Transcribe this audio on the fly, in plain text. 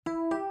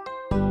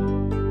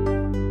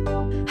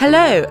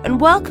Hello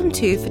and welcome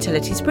to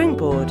Fertility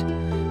Springboard,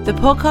 the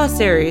podcast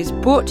series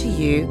brought to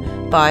you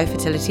by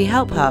Fertility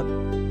Help Hub.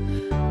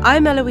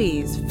 I'm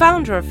Eloise,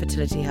 founder of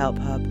Fertility Help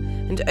Hub,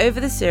 and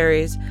over the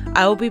series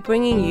I will be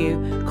bringing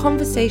you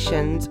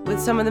conversations with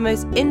some of the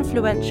most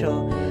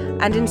influential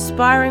and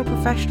inspiring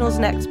professionals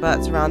and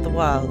experts around the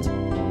world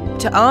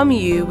to arm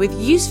you with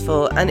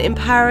useful and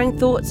empowering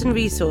thoughts and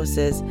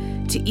resources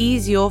to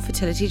ease your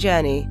fertility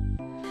journey.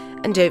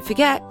 And don't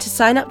forget to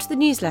sign up to the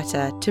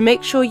newsletter to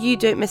make sure you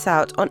don't miss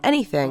out on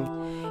anything.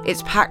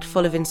 It's packed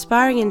full of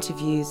inspiring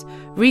interviews,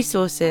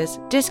 resources,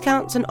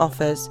 discounts and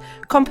offers,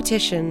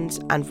 competitions,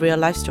 and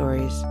real-life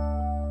stories.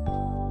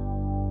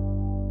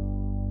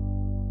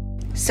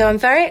 So I'm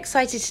very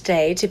excited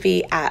today to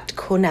be at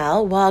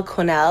Weill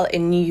Cornell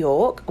in New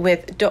York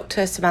with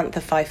Dr.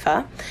 Samantha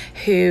Pfeiffer,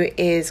 who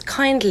is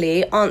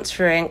kindly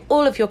answering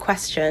all of your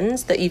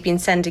questions that you've been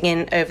sending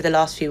in over the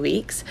last few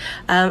weeks.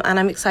 And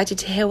I'm excited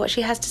to hear what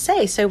she has to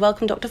say. So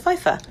welcome, Dr.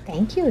 Pfeiffer.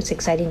 Thank you. It's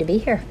exciting to be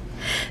here.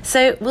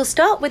 So we'll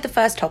start with the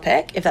first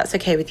topic, if that's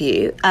okay with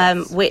you,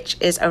 which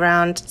is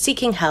around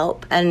seeking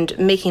help and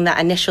making that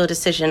initial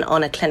decision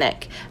on a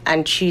clinic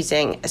and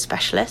choosing a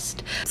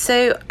specialist.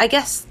 So I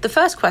guess the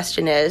first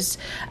question is,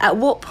 at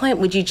what point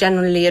would you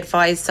generally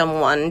advise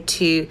someone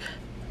to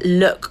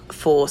look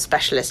for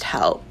specialist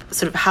help?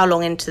 Sort of how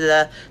long into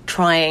the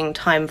trying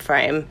time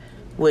frame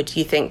would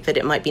you think that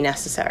it might be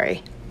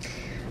necessary?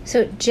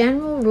 So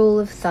general rule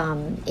of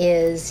thumb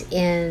is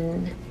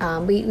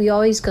we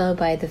always go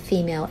by the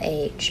female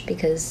age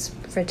because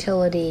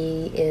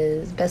fertility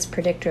is best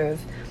predictor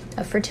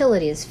of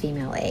fertility is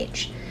female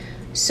age.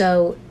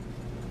 So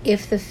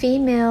if the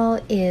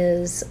female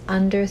is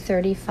under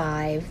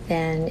 35,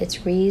 then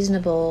it's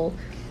reasonable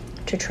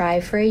to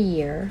try for a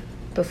year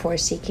before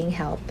seeking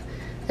help,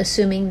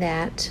 assuming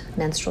that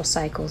menstrual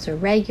cycles are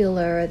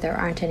regular, there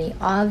aren't any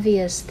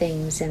obvious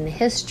things in the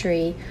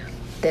history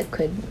that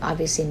could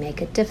obviously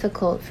make it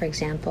difficult. For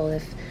example,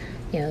 if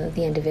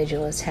the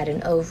individual has had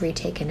an ovary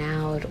taken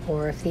out,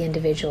 or if the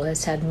individual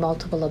has had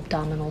multiple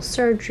abdominal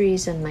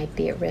surgeries and might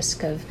be at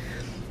risk of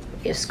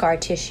scar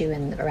tissue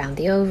around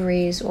the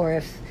ovaries, or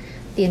if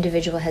the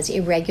individual has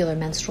irregular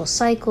menstrual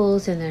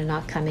cycles and they're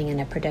not coming in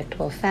a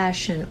predictable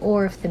fashion,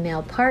 or if the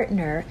male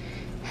partner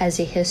has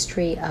a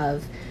history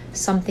of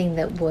something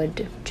that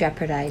would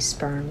jeopardize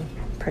sperm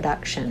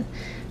production.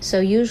 So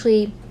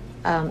usually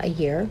a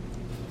year.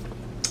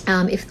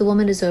 If the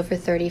woman is over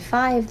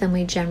 35, then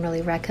we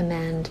generally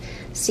recommend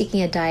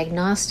seeking a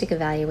diagnostic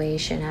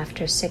evaluation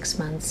after 6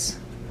 months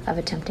of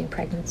attempting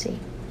pregnancy.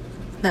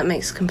 That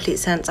makes complete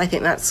sense. I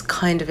think that's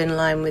kind of in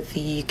line with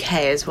the UK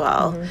as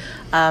well.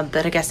 Mm-hmm.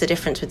 But I guess the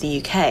difference with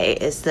the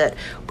UK is that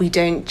we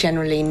don't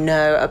generally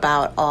know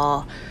about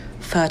our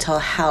fertile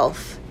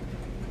health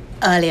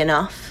early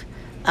enough.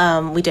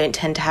 We don't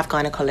tend to have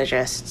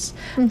gynecologists.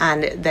 Mm-hmm.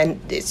 And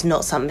then it's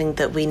not something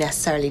that we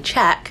necessarily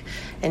check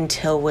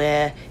until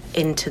we're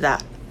into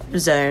that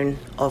zone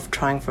of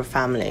trying for a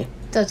family.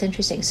 So it's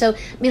interesting. So,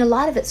 a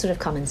lot of it's sort of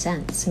common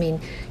sense.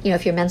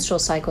 If your menstrual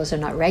cycles are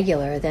not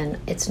regular, then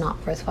it's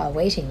not worthwhile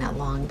waiting that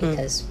long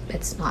because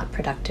it's not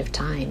productive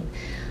time.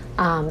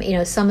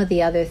 Some of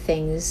the other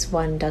things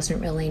one doesn't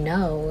really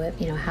know.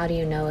 How do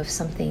you know if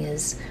something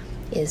is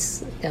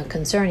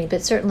concerning?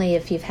 But certainly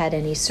if you've had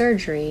any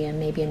surgery and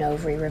maybe an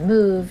ovary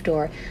removed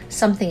or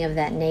something of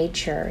that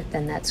nature,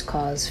 then that's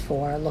cause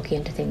for looking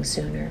into things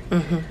sooner.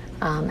 Mm-hmm.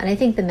 And I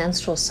think the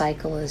menstrual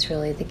cycle is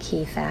really the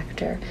key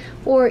factor.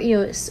 Or,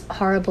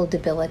 horrible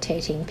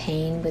debilitating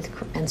pain with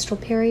menstrual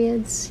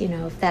periods.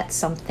 If that's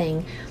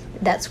something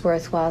that's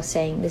worthwhile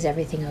saying, is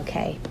everything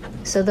okay?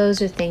 So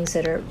those are things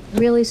that are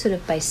really sort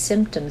of by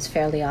symptoms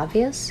fairly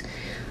obvious.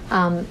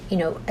 An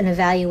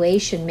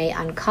evaluation may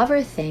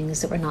uncover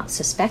things that were not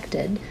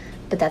suspected,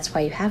 but that's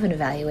why you have an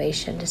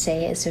evaluation to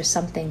say, is there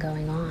something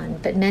going on?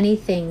 But many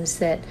things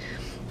that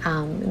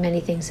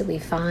we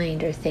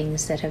find are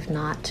things that have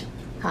not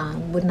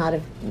would not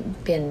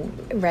have been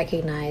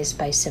recognized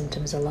by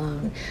symptoms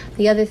alone.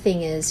 The other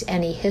thing is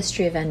any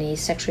history of any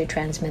sexually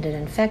transmitted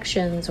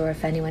infections, or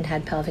if anyone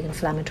had pelvic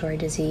inflammatory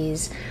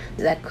disease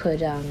that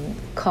could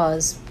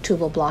cause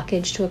tubal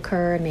blockage to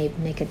occur and may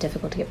make it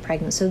difficult to get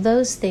pregnant. So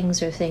those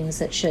things are things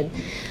that should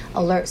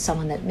alert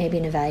someone that maybe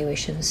an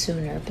evaluation is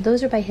sooner. But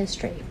those are by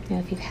history.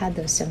 If you've had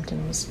those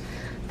symptoms,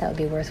 that would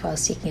be worthwhile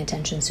seeking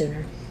attention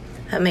sooner.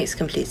 That makes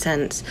complete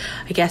sense.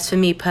 I guess for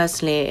me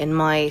personally, in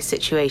my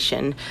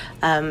situation,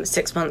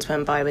 6 months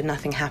went by with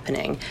nothing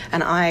happening.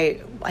 And I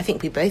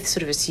think we both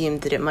sort of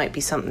assumed that it might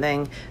be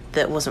something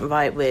that wasn't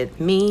right with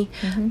me.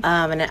 Mm-hmm.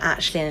 And it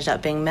actually ended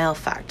up being male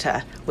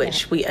factor,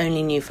 which we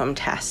only knew from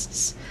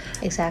tests.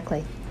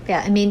 Exactly.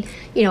 Yeah,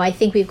 I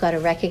think we've got to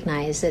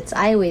recognize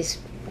I always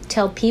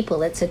tell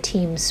people it's a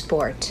team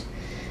sport.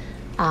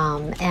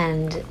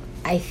 And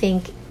I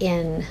think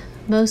in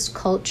most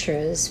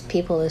cultures,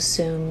 people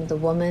assume the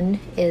woman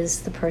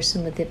is the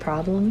person with the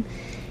problem,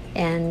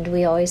 and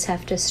we always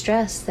have to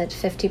stress that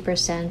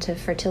 50% of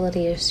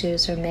fertility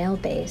issues are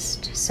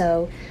male-based.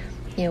 So,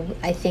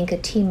 I think a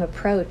team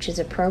approach is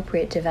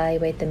appropriate to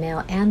evaluate the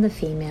male and the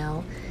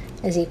female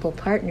as equal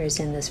partners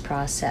in this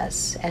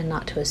process and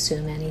not to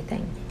assume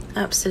anything.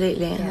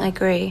 Absolutely, I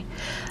agree.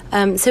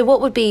 So what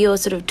would be your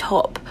sort of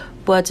top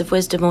words of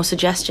wisdom or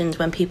suggestions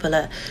when people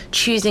are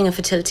choosing a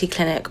fertility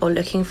clinic or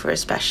looking for a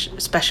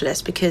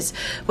specialist? Because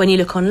when you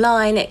look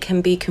online, it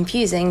can be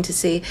confusing to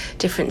see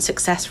different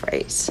success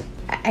rates.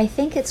 I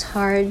think it's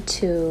hard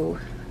to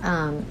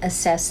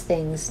assess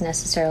things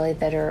necessarily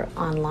that are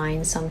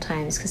online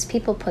sometimes because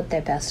people put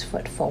their best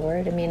foot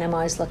forward. I mean, I'm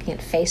always looking at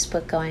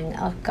Facebook going,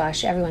 oh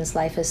gosh, everyone's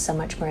life is so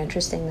much more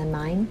interesting than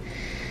mine.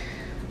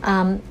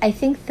 I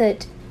think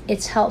that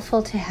it's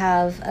helpful to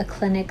have a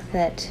clinic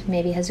that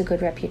maybe has a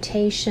good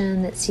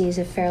reputation, that sees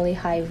a fairly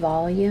high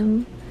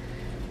volume,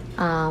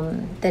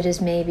 that is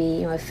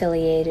maybe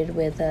affiliated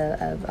with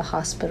a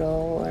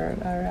hospital or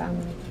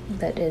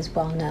that is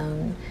well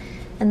known.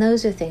 And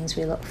those are things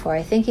we look for.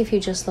 I think if you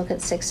just look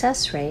at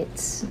success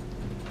rates,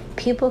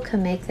 people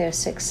can make their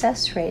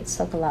success rates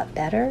look a lot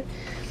better.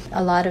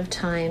 A lot of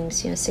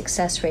times,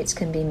 success rates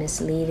can be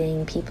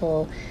misleading.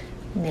 People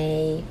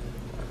may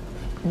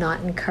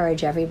not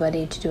encourage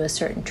everybody to do a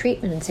certain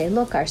treatment and say,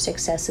 look, our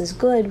success is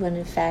good, when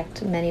in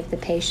fact many of the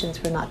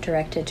patients were not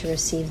directed to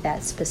receive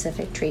that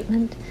specific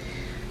treatment.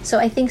 So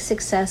I think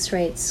success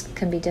rates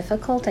can be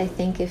difficult. I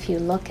think if you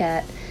look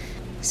at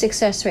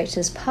success rates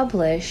as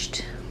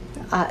published,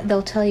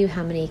 they'll tell you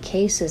how many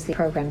cases the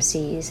program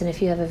sees. And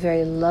if you have a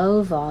very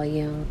low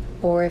volume,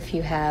 or if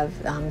you have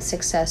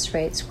success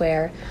rates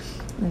where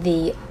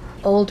the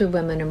older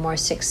women are more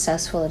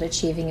successful at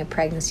achieving a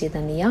pregnancy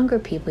than the younger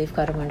people, you've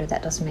got to wonder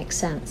that doesn't make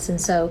sense.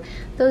 And so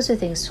those are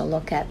things to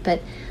look at.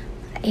 But,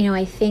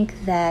 I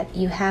think that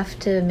you have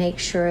to make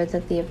sure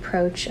that the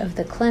approach of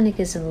the clinic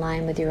is in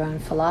line with your own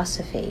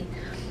philosophy.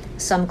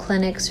 Some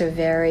clinics are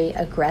very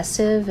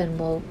aggressive and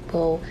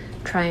will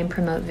try and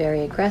promote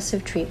very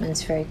aggressive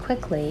treatments very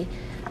quickly.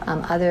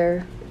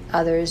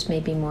 Others may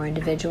be more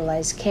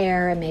individualized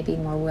care and may be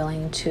more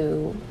willing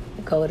to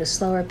go at a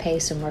slower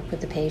pace and work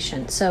with the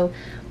patient. So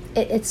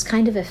it's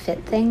kind of a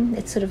fit thing.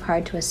 It's sort of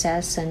hard to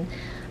assess, and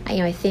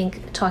I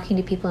think talking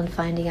to people and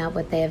finding out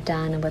what they have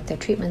done and what their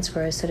treatments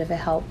were is sort of a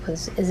help.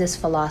 Is this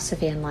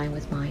philosophy in line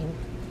with mine?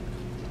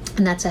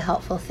 And that's a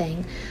helpful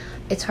thing.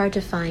 It's hard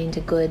to find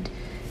a good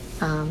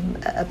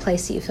a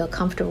place that you feel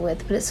comfortable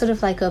with, but it's sort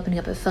of like opening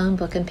up a phone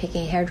book and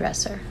picking a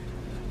hairdresser.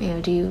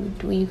 Do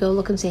you go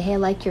look and say, hey, I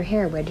like your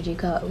hair, where did you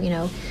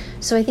go?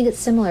 So I think it's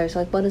similar. It's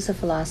like, what is the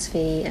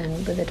philosophy,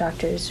 and were the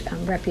doctors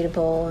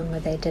reputable,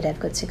 and did have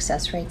good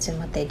success rates in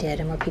what they did,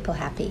 and were people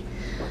happy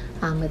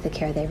with the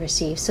care they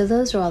received? So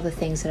those are all the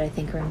things that I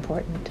think are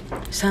important.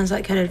 Sounds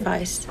like good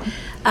advice.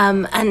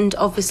 And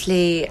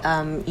obviously,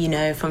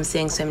 from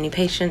seeing so many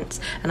patients,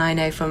 and I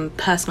know from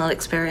personal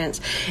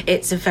experience,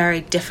 it's a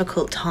very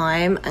difficult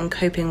time, and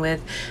coping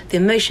with the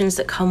emotions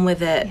that come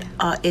with it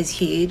is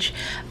huge.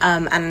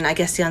 And I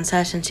guess the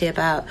uncertainty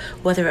about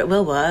whether it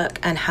will work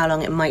and how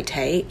long it might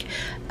take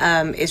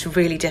is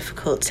really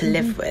difficult to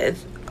live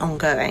with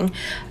ongoing.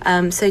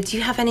 So do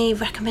you have any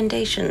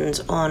recommendations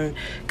on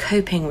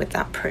coping with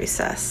that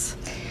process?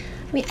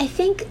 I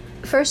think,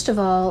 first of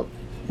all,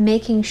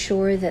 making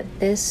sure that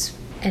this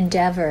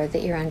endeavor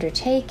that you're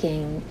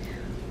undertaking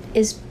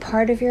is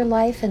part of your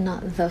life and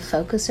not the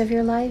focus of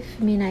your life.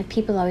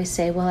 People always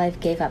say, well, I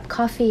gave up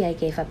coffee, I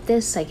gave up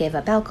this, I gave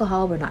up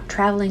alcohol, we're not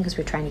traveling because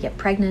we're trying to get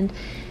pregnant.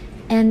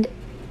 And,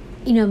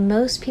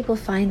 most people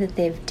find that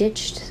they've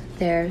ditched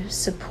their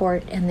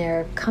support and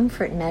their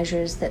comfort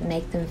measures that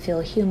make them feel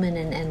human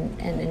and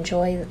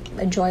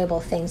enjoyable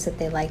things that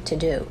they like to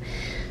do.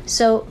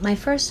 So my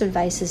first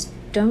advice is,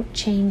 don't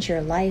change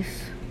your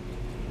life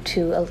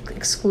to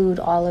exclude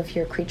all of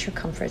your creature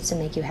comforts and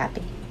make you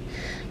happy.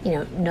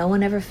 No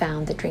one ever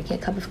found that drinking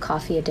a cup of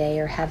coffee a day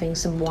or having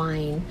some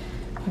wine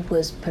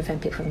was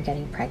prevent people from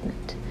getting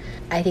pregnant.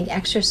 I think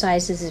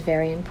exercise is a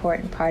very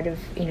important part of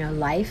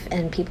life,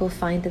 and people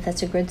find that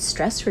that's a good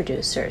stress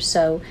reducer.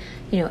 So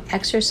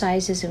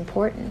exercise is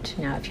important.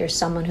 Now, if you're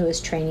someone who is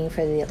training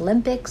for the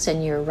Olympics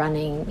and you're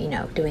running,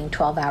 doing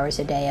 12 hours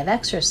a day of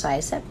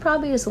exercise, that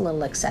probably is a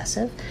little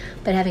excessive,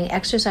 but having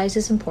exercise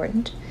is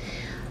important.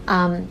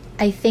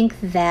 I think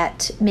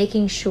that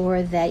making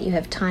sure that you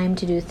have time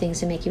to do things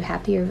that make you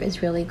happier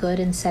is really good,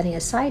 and setting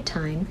aside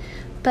time,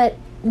 but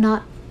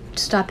not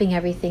stopping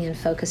everything and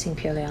focusing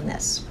purely on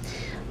this.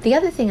 The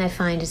other thing I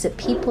find is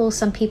that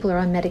some people are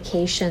on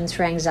medications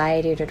for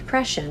anxiety or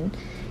depression,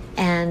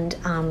 and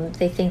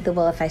they think that,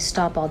 well, if I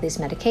stop all these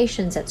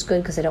medications, that's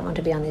good because I don't want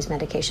to be on these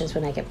medications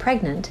when I get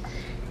pregnant.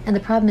 And the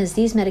problem is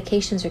these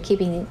medications are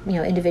keeping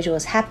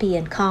individuals happy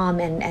and calm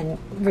and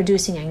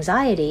reducing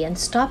anxiety, and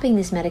stopping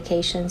these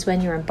medications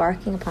when you're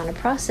embarking upon a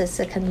process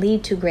that can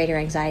lead to greater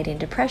anxiety and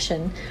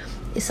depression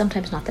is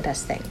sometimes not the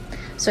best thing.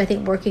 So I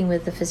think working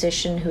with the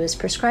physician who is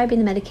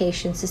prescribing the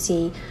medications to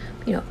see,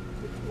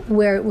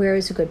 where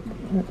is a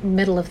good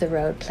middle of the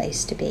road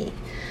place to be.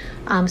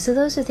 So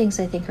those are things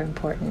I think are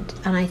important.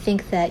 And I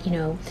think that,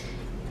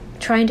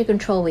 trying to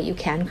control what you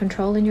can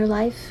control in your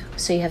life,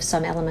 so you have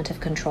some element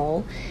of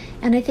control,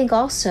 And I think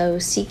also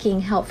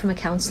seeking help from a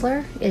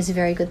counselor is a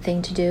very good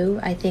thing to do.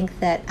 I think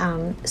that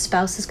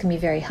spouses can be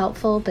very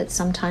helpful, but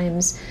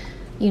sometimes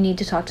you need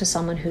to talk to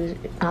someone who's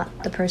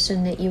not the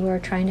person that you are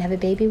trying to have a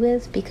baby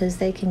with, because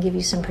they can give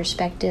you some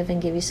perspective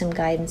and give you some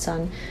guidance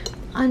on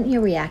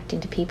reacting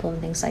to people and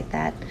things like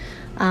that.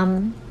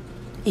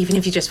 Even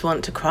if you just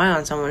want to cry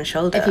on someone's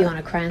shoulder. If you want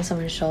to cry on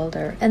someone's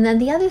shoulder. And then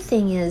the other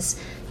thing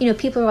is,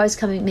 people are always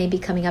maybe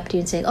coming up to you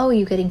and saying, oh, are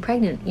you getting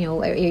pregnant?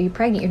 Are you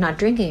pregnant? You're not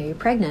drinking. Are you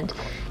pregnant?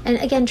 And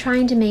again,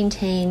 trying to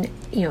maintain,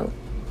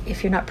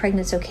 if you're not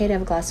pregnant, it's okay to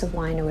have a glass of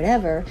wine or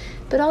whatever.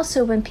 But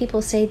also when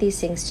people say these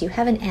things to you,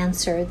 have an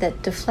answer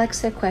that deflects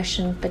their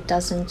question but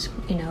doesn't,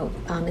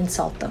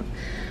 insult them.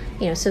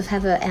 So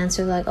have an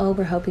answer like, oh,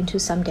 we're hoping to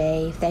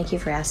someday. Thank you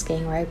for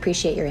asking, or I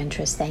appreciate your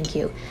interest. Thank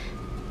you.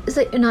 It's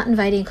like you're not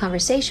inviting a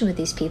conversation with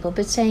these people,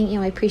 but saying,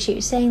 I appreciate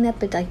you saying that,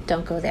 but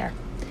don't go there.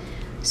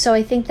 So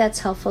I think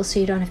that's helpful,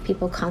 so you don't have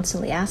people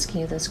constantly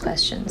asking you those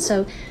questions.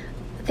 So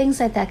things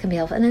like that can be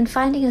helpful. And then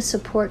finding a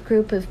support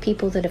group of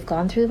people that have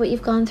gone through what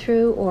you've gone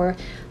through, or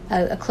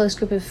a close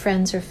group of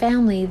friends or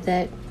family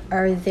that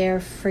are there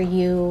for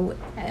you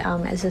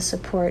as a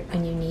support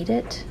when you need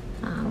it.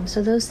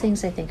 So those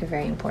things I think are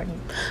very important.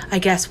 I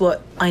guess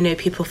what I know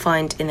people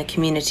find in the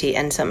community,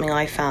 and something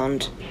I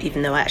found,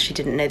 even though I actually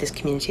didn't know this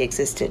community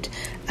existed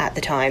at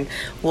the time,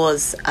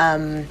 was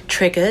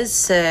triggers.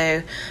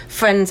 So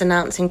friends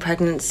announcing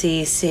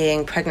pregnancy,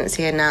 seeing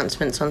pregnancy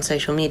announcements on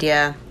social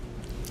media,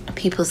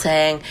 people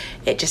saying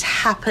it just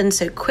happened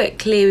so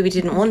quickly, we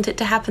didn't want it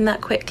to happen that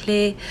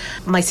quickly.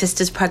 My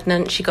sister's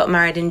pregnant, she got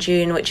married in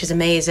June, which is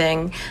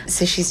amazing,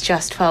 so she's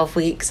just 12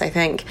 weeks I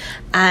think,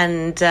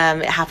 and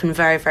it happened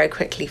very, very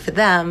quickly for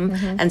them.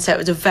 And so it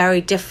was a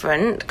very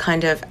different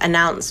kind of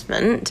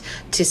announcement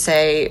to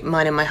say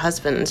mine and my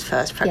husband's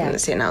first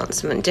pregnancy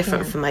announcement,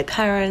 different from my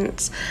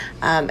parents,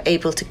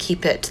 able to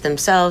keep it to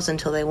themselves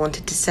until they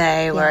wanted to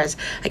say, whereas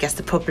I guess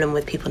the problem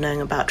with people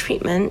knowing about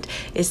treatment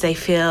is they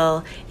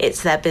feel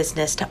it's their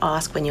business to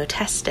ask when you're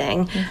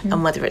testing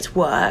and whether it's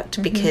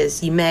worked,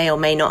 because you may or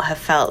may not have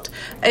felt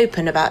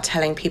open about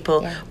telling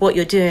people what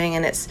you're doing,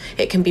 and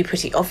it can be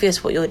pretty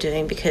obvious what you're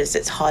doing because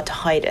it's hard to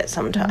hide it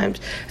sometimes,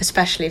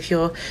 especially if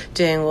you're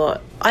doing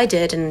what I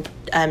did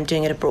and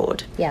doing it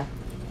abroad.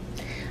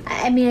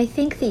 I mean, I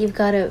think that you've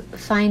got to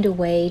find a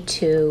way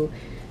to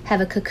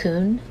have a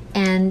cocoon,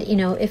 and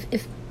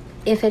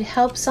if it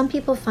helps, some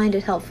people find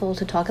it helpful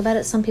to talk about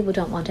it, some people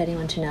don't want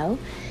anyone to know.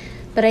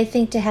 But I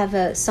think to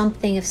have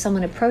something, if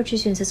someone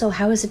approaches you and says, oh,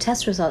 how was the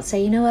test result?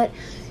 Say, you know what,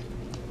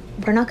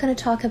 we're not going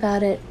to talk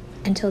about it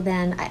until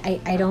then.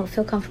 I don't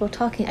feel comfortable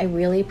talking. I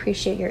really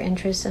appreciate your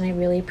interest and I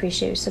really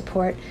appreciate your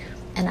support,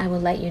 and I will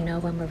let you know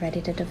when we're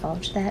ready to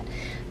divulge that.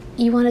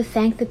 You want to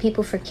thank the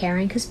people for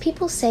caring, because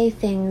people say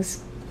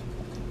things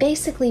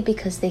basically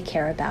because they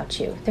care about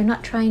you. They're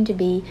not trying to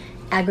be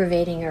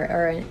aggravating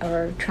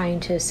or trying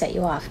to set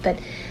you off. But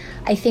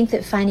I think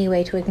that finding a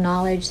way to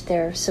acknowledge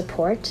their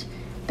support,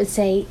 but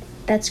say,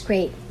 that's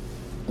great,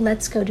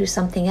 let's go do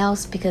something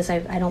else because I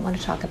don't want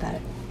to talk about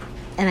it.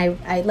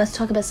 And let's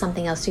talk about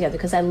something else together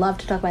because I love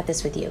to talk about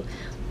this with you.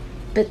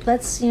 But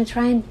let's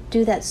try and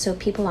do that so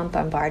people aren't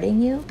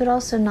bombarding you, but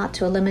also not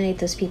to eliminate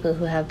those people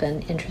who have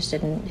been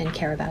interested and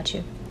care about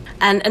you.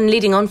 And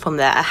leading on from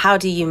there, how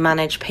do you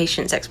manage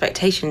patients'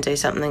 expectations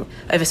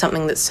over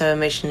something that's so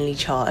emotionally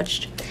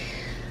charged?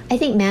 I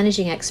think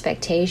managing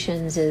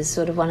expectations is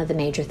sort of one of the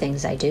major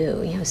things I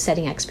do,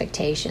 setting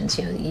expectations.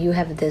 You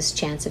have this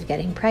chance of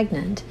getting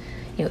pregnant.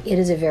 It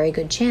is a very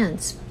good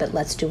chance, but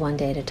let's do one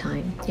day at a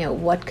time.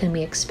 What can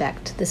we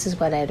expect? This is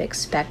what I'd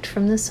expect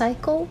from the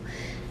cycle.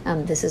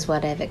 This is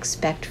what I'd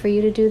expect for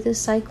you to do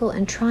this cycle,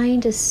 and trying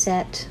to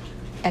set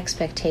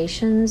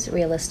expectations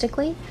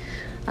realistically.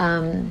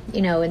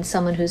 In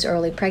someone who's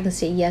early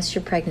pregnancy, yes,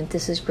 you're pregnant,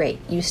 this is great.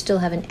 You still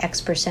have an X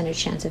percentage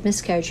chance of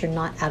miscarriage. You're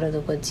not out of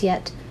the woods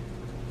yet.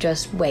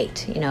 Just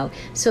wait,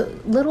 So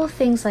little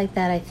things like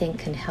that I think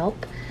can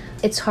help.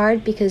 It's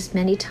hard because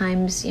many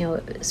times,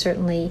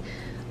 certainly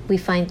we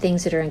find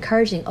things that are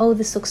encouraging. Oh,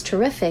 this looks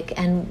terrific.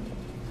 And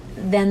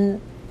then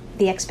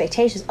the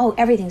expectations, oh,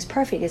 everything's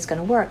perfect, it's going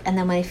to work. And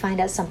then when I find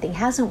out something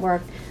hasn't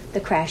worked,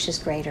 the crash is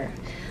greater.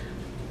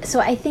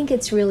 So I think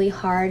it's really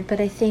hard, but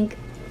I think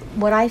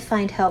what I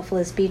find helpful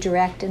is be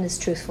direct and as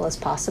truthful as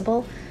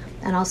possible.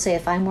 And I'll say,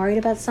 if I'm worried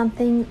about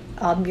something,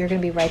 you're going to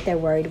be right there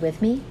worried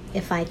with me.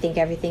 If I think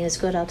everything is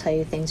good, I'll tell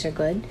you things are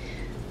good.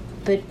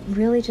 But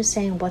really just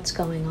saying what's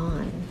going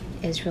on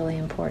is really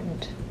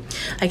important.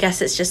 I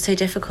guess it's just so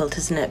difficult,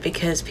 isn't it?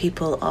 Because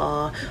people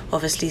are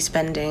obviously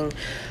spending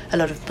a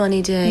lot of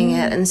money doing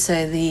it, and so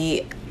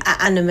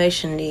and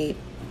emotionally,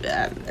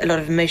 a lot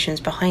of emotions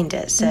behind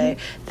it. So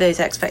those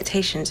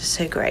expectations are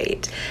so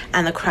great,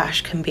 and the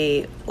crash can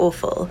be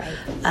awful.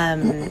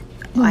 Right.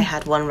 I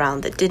had one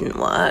round that didn't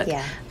work,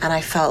 and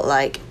I felt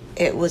like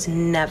it was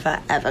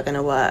never ever going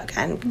to work,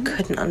 and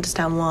couldn't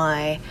understand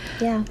why,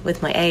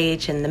 with my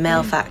age and the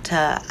male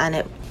factor,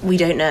 and we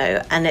don't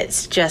know, and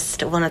it's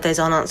just one of those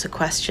unanswered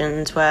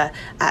questions where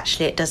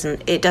actually it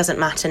doesn't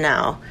matter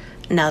now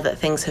that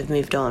things have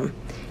moved on.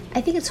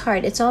 I think it's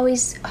hard. It's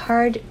always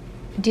hard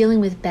dealing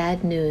with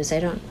bad news,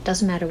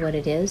 doesn't matter what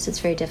it is, it's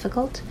very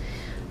difficult.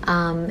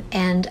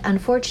 And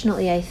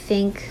unfortunately, I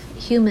think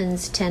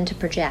humans tend to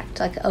project,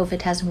 like, oh, if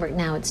it hasn't worked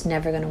now, it's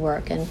never going to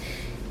work. And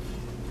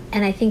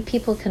I think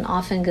people can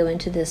often go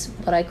into this,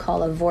 what I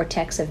call a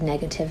vortex of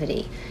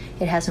negativity.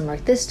 It hasn't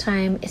worked this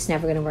time, it's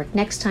never going to work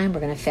next time, we're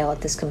going to fail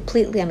at this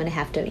completely, I'm going to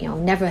have to,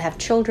 never have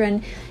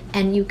children.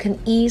 And you can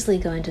easily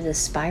go into this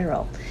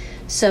spiral.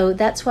 So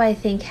that's why I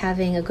think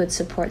having a good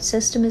support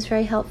system is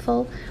very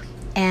helpful.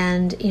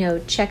 And,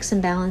 checks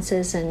and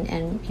balances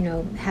and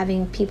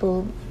having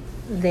people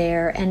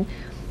there and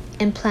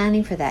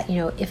planning for that.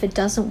 If it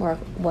doesn't work,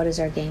 what is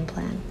our game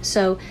plan?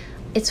 So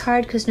it's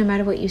hard because no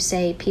matter what you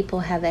say,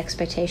 people have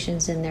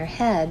expectations in their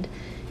head,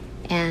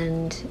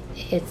 and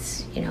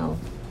it's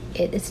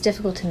it's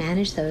difficult to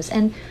manage those.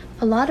 And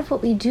a lot of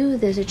what we do,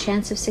 there's a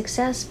chance of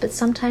success, but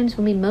sometimes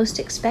when we most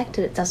expect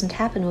it, it doesn't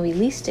happen. When we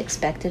least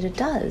expect it, it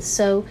does.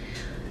 So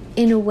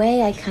in a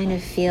way, I kind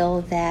of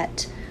feel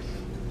that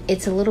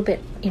it's a little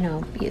bit,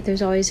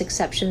 there's always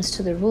exceptions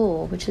to the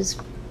rule, which is,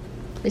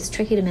 it's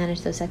tricky to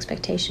manage those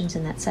expectations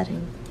in that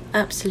setting.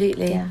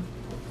 Absolutely. Yeah.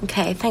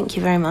 Okay, thank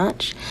you very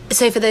much.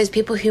 So for those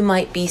people who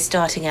might be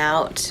starting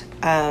out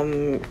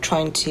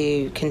trying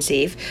to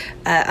conceive,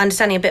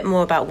 understanding a bit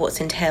more about what's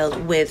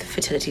entailed with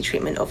fertility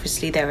treatment,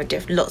 obviously there are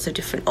lots of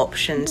different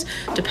options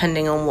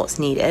depending on what's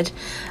needed.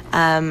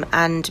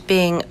 And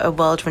being a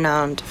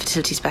world-renowned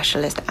fertility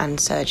specialist and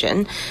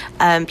surgeon,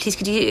 please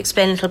could you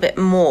explain a little bit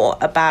more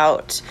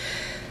about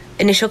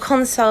initial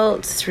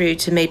consults through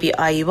to maybe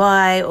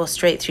IUI or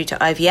straight through to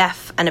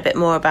IVF, and a bit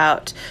more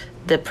about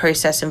the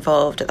process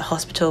involved at the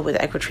hospital with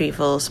egg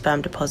retrieval,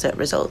 sperm deposit,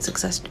 results,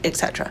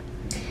 etc.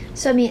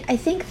 So, I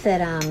think that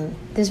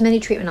there's many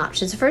treatment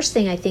options. The first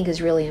thing I think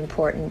is really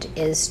important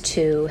is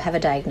to have a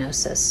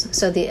diagnosis.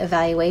 So the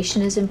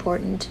evaluation is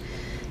important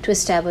to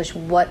establish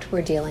what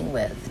we're dealing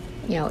with.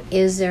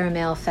 Is there a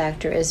male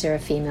factor? Is there a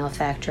female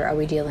factor? Are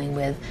we dealing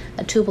with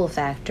a tubal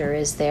factor?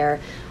 Is there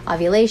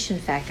ovulation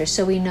factor?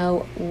 So we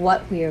know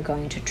what we are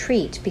going to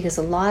treat, because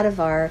a lot of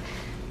our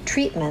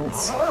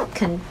treatments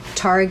can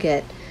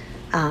target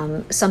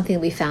something that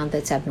we found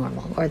that's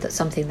abnormal, or that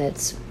something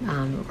that's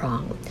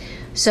wrong.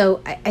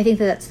 So I think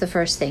that's the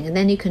first thing. And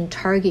then you can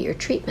target your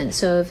treatment.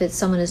 So if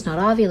someone is not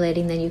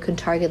ovulating, then you can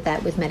target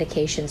that with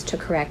medications to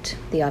correct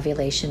the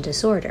ovulation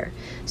disorder.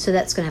 So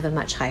that's going to have a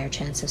much higher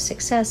chance of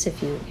success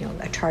if you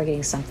are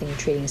targeting something and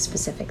treating a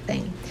specific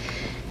thing.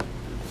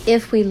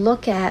 If we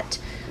look at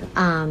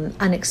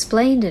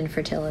unexplained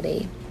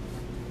infertility,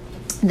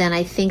 then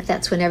I think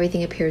that's when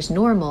everything appears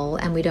normal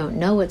and we don't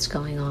know what's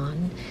going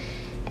on.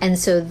 And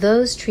so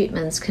those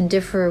treatments can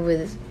differ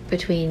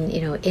between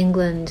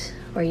England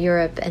or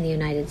Europe and the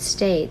United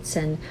States.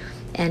 And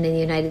in the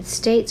United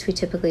States, we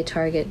typically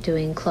target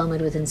doing Clomid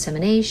with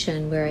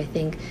insemination, where I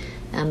think,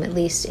 at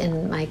least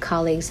in my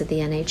colleagues at the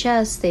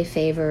NHS, they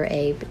favor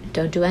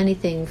don't do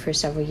anything for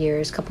several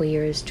years, couple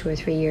years, 2 or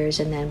 3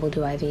 years, and then we'll do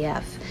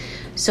IVF.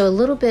 So a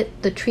little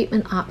bit, the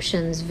treatment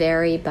options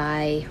vary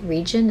by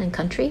region and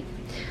country.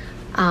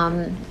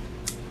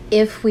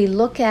 If we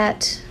look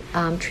at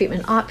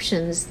treatment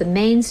options, the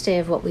mainstay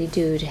of what we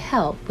do to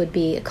help would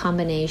be a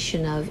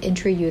combination of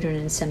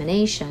intrauterine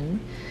insemination,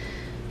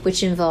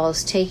 which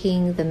involves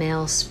taking the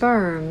male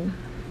sperm,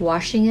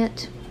 washing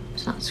it,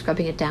 it's not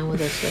scrubbing it down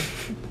with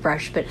a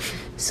brush, but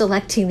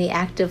selecting the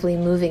actively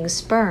moving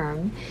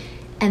sperm,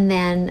 and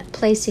then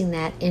placing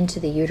that into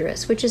the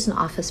uterus, which is an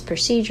office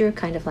procedure,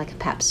 kind of like a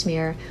pap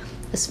smear.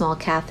 A small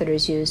catheter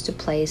is used to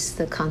place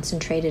the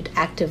concentrated,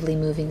 actively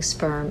moving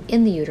sperm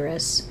in the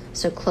uterus,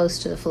 so close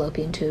to the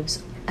fallopian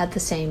tubes,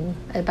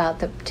 about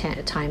the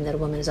time that a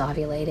woman is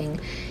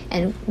ovulating,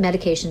 and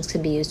medications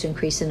can be used to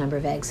increase the number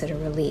of eggs that are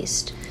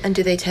released. And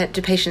do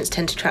patients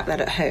tend to track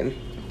that at home?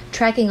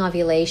 Tracking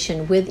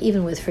ovulation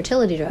even with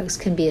fertility drugs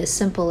can be as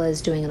simple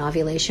as doing an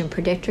ovulation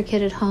predictor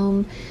kit at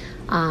home.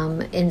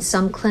 In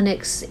some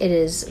clinics, it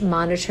is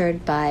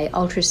monitored by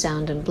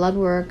ultrasound and blood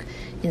work.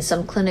 In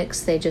some clinics,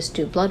 they just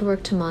do blood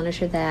work to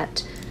monitor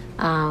that.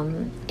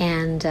 And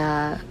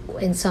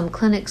in some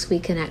clinics, we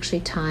can actually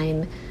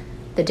time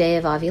the day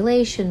of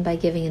ovulation by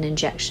giving an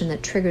injection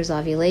that triggers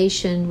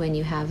ovulation when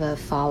you have a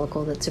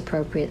follicle that's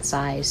appropriate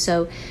size.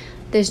 So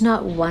there's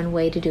not one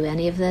way to do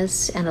any of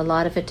this, and a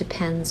lot of it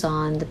depends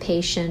on the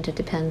patient. It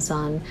depends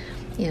on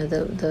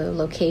the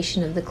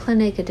location of the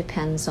clinic. It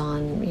depends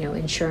on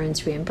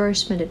insurance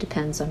reimbursement. It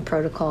depends on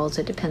protocols.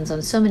 It depends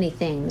on so many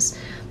things.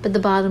 But the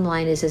bottom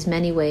line is there's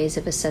many ways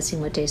of assessing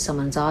what day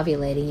someone's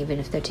ovulating, even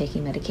if they're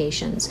taking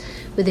medications.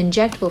 With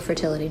injectable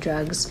fertility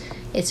drugs,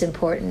 it's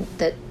important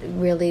that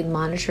really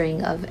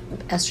monitoring of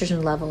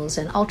estrogen levels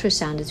and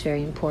ultrasound is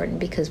very important,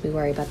 because we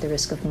worry about the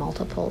risk of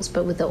multiples.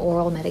 But with the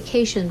oral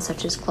medications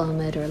such as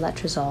Clomid or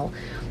Letrozole,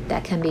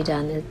 that can be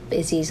done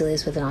as easily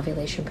as with an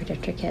ovulation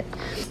predictor kit.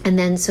 And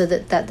then so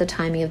that the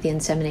timing of the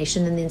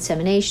insemination, then the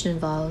insemination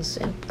involves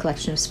a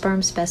collection of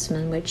sperm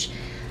specimen, which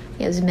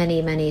there's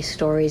many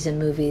stories and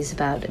movies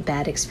about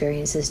bad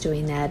experiences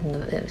doing that,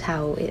 and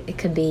how it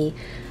can be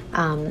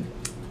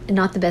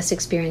not the best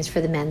experience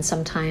for the men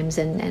sometimes,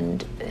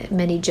 and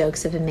many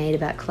jokes have been made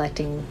about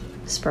collecting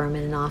sperm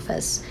in an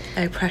office.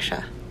 No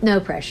pressure. No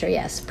pressure,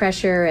 yes.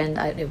 Pressure, and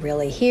I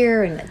really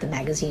here, and the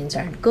magazines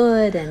aren't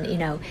good,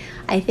 and,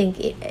 I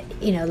think,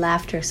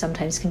 laughter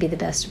sometimes can be the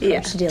best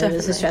approach to dealing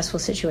with a stressful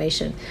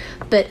situation.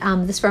 But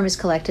the sperm is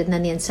collected, and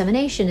then the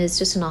insemination is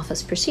just an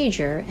office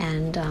procedure,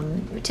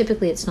 and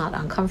typically it's not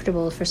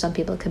uncomfortable. For some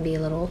people, it can be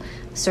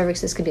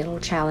cervixes can be a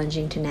little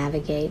challenging to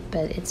navigate,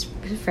 but it's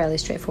fairly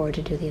straightforward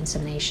to do the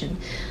insemination.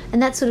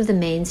 And that's sort of the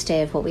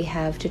mainstay of what we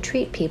have to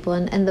treat people,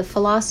 and the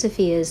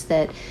philosophy is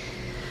that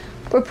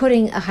we're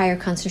putting a higher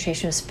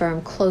concentration of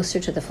sperm closer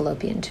to the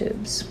fallopian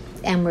tubes.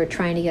 And we're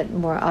trying to get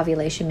more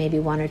ovulation, maybe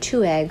 1 or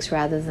 2 eggs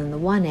rather than the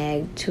 1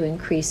 egg, to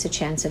increase the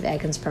chance of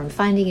egg and sperm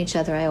finding each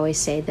other. I always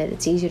say that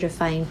it's easier to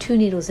find 2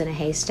 needles in a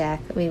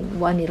haystack.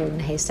 1 needle in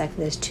a haystack, if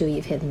there's 2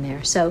 you've hidden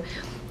there. So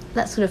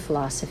that sort of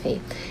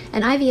philosophy.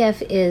 And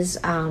IVF is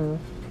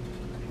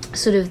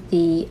sort of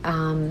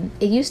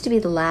it used to be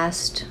the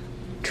last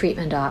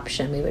treatment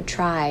option we would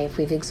try if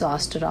we've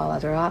exhausted all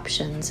other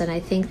options. And I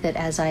think that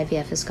as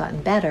IVF has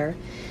gotten better,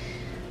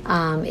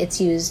 it's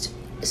used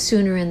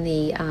sooner in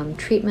the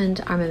treatment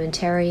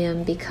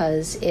armamentarium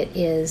because it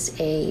is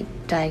a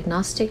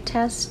diagnostic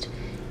test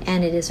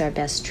and it is our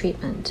best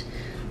treatment.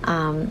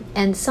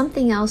 And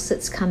something else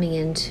that's coming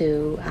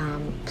into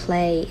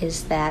play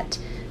is that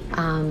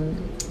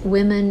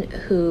women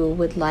who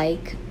would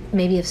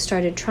maybe have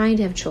started trying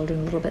to have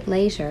children a little bit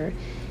later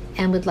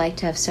and would like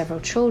to have several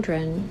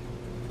children,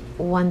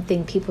 one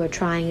thing people are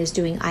trying is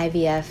doing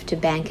IVF to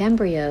bank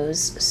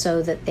embryos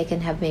so that they can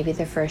have maybe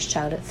their first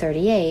child at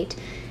 38,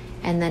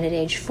 and then at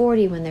age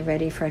 40, when they're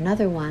ready for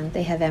another one,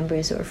 they have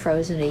embryos that were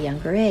frozen at a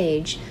younger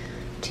age,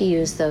 to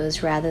use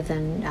those rather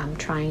than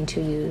trying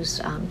to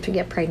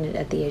get pregnant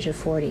at the age of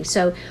 40.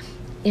 So,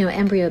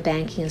 embryo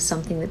banking is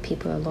something that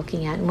people are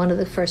looking at. And one of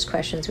the first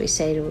questions we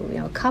say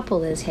to a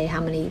couple is, hey,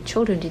 how many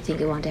children do you think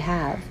you want to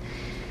have?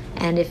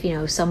 And if,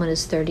 someone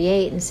is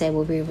 38 and say,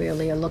 well, we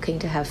really are looking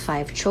to have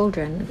 5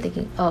 children, I'm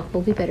thinking, oh,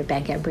 well, we better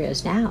bank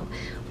embryos now.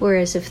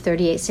 Whereas if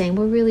 38 is saying,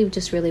 well, we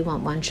really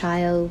want 1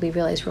 child, we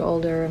realize we're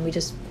older and we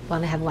just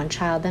want to have 1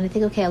 child, then I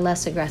think, okay, a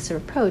less aggressive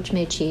approach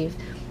may achieve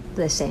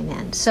the same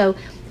end. So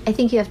I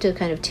think you have to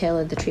kind of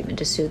tailor the treatment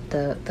to suit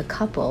the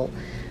couple.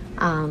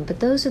 But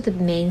those are the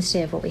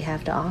mainstay of what we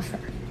have to offer.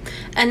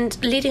 And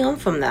leading on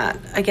from that,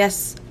 I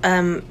guess,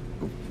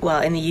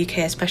 well, in the UK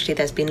especially,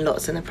 there's been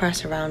lots in the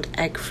press around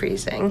egg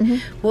freezing. Mm-hmm.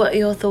 What are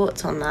your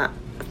thoughts on that?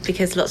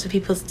 Because lots of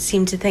people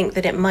seem to think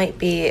that it might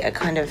be a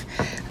kind of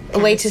a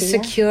way to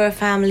secure a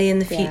family in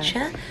the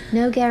future.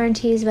 No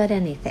guarantees about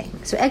anything.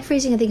 So egg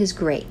freezing, I think, is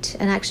great.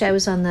 And actually, I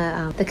was on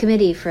the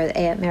committee for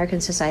the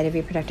American Society of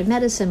Reproductive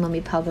Medicine when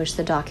we published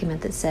the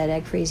document that said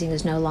egg freezing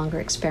is no longer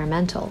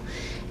experimental.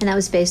 And that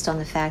was based on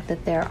the fact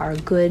that there are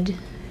good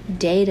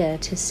data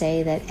to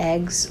say that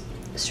eggs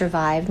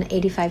survive,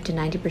 85 to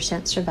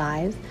 90%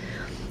 survive,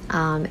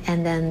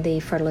 and then the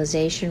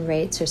fertilization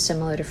rates are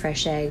similar to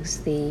fresh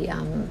eggs. The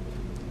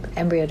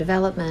embryo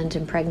development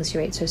and pregnancy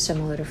rates are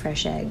similar to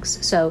fresh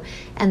eggs. So,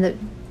 and there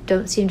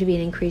don't seem to be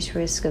an increased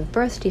risk of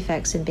birth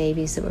defects in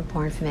babies that were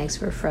born from eggs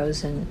that were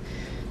frozen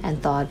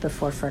and thawed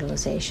before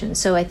fertilization.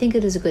 So I think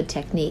it is a good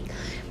technique.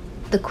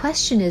 The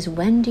question is,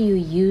 when do you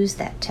use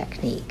that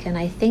technique? And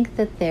I think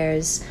that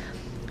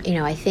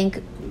I think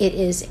it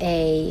is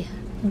a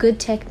good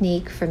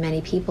technique for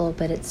many people,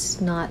 but it's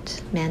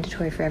not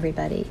mandatory for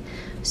everybody.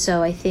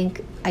 So I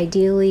think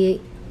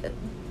ideally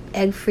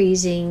egg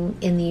freezing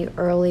in the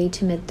early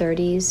to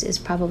mid-30s is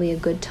probably a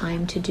good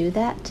time to do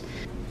that.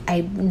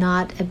 I'm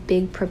not a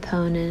big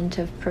proponent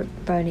of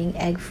promoting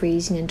egg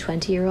freezing in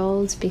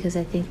 20-year-olds because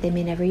I think they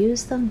may never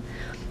use them.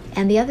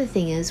 And the other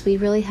thing is, we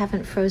really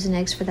haven't frozen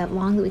eggs for that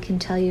long that we can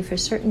tell you for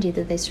certainty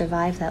that they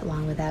survive that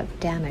long without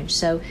damage.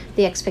 So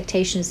the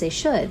expectation is they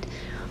should.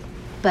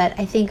 But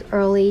I think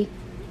early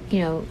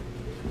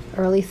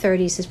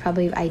 30s is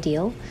probably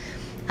ideal.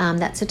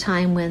 That's a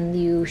time when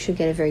you should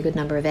get a very good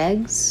number of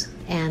eggs,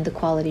 and the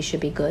quality should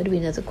be good. We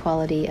know the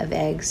quality of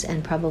eggs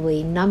and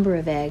probably number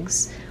of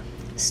eggs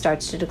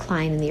starts to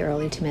decline in the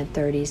early to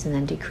mid-30s and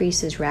then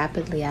decreases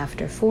rapidly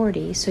after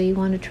 40. So you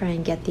want to try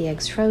and get the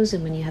eggs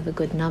frozen when you have a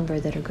good number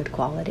that are good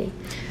quality.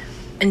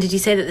 And did you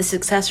say that the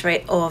success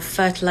rate of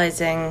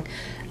fertilizing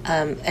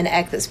an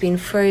egg that's been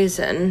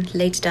frozen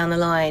later down the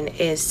line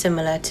is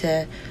similar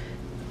to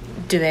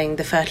doing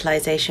the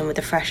fertilization with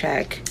a fresh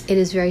egg? It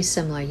is very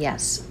similar,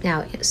 yes.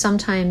 Now,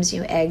 sometimes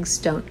eggs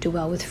don't do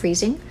well with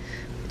freezing.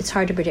 It's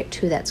hard to predict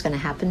who that's going to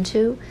happen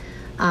to.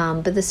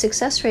 But the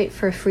success rate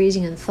for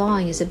freezing and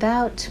thawing is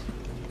about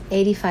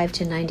 85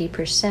 to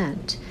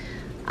 90%.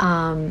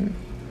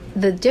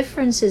 The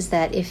difference is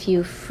that if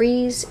you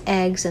freeze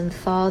eggs and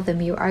thaw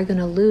them, you are going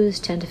to lose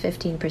 10 to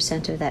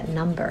 15% of that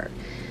number.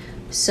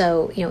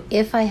 So,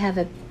 if I have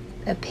a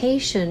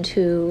patient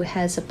who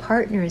has a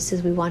partner and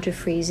says we want to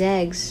freeze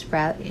eggs,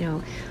 but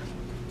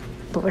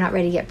we're not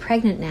ready to get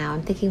pregnant now,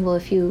 I'm thinking, well,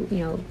 if you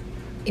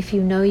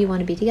know you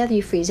want to be together,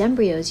 you freeze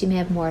embryos, you may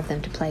have more of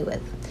them to play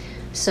with.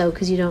 So,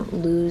 because you don't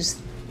lose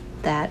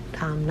that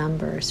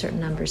number, a certain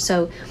number.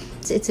 So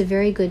it's a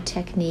very good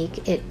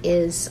technique. It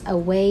is a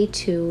way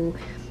to,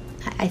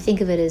 I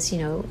think of it as,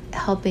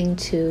 helping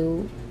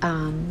to,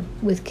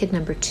 with kid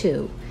number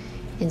 2,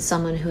 in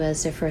someone who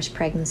has their first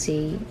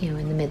pregnancy, in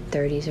the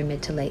mid-30s or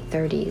mid to late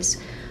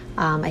 30s.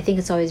 I think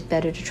it's always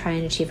better to try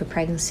and achieve a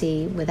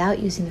pregnancy without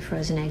using the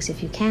frozen eggs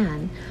if you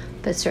can,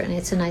 but certainly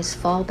it's a nice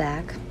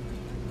fallback.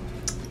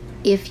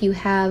 If you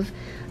have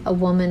a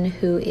woman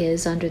who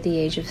is under the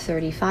age of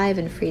 35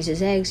 and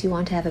freezes eggs, you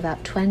want to have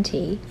about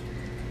 20.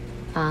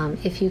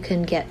 If you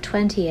can get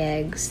 20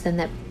 eggs, then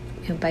that,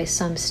 by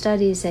some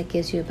studies, that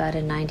gives you about a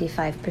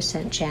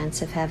 95%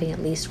 chance of having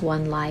at least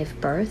one live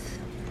birth.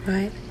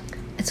 Right.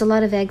 It's a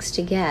lot of eggs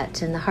to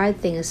get, and the hard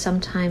thing is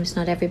sometimes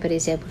not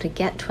everybody's able to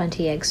get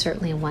 20 eggs,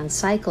 certainly in one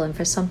cycle, and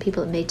for some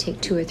people it may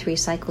take 2 or 3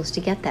 cycles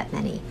to get that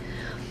many.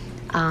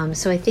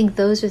 So I think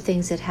those are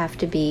things that have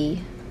to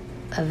be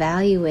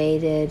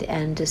evaluated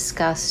and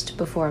discussed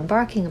before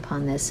embarking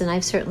upon this. And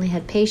I've certainly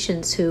had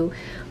patients who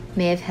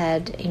may have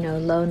had,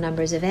 low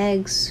numbers of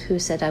eggs who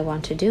said, I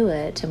want to do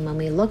it. And when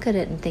we look at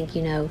it and think,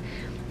 the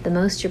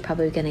most you're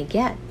probably going to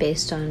get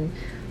based on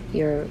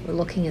you're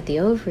looking at the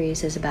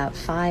ovaries is about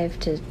 5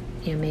 to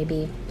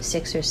maybe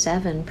 6 or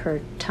 7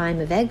 per time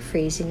of egg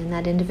freezing, and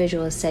that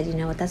individual has said,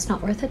 what, that's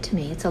not worth it to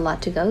me. It's a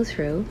lot to go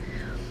through,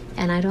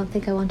 and I don't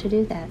think I want to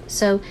do that.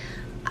 So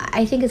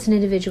I think it's an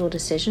individual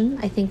decision.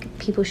 I think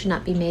people should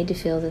not be made to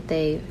feel that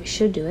they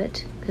should do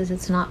it, because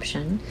it's an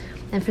option.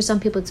 And for some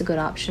people it's a good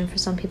option, for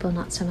some people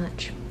not so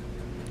much.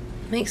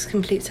 Makes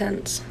complete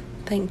sense.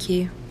 Thank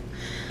you.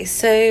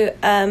 So,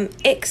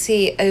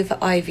 ICSI over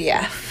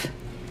IVF,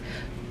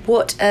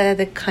 what are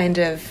the kind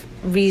of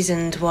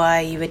reasons why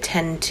you would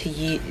tend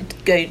to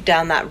go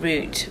down that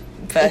route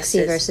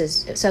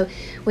versus... So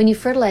when you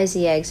fertilize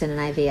the eggs in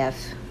an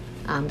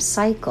IVF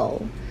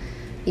cycle,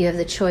 you have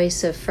the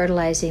choice of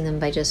fertilizing them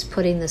by just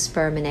putting the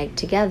sperm and egg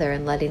together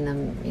and letting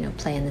them,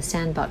 play in the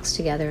sandbox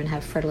together and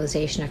have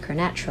fertilization occur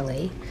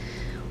naturally,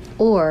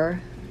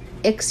 or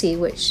ICSI,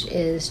 which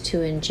is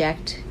to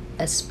inject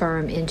a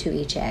sperm into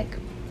each egg.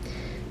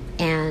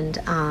 And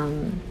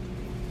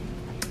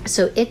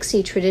so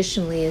ICSI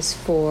traditionally is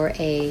for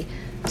a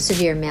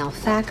severe male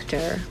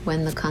factor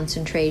when the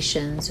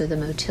concentrations or the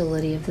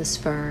motility of the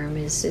sperm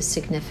is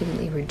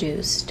significantly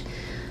reduced.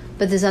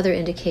 But there's other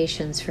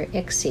indications for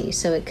ICSI.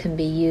 So it can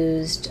be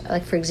used,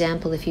 like for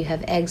example, if you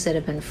have eggs that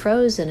have been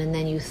frozen and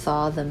then you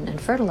thaw them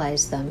and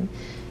fertilize them,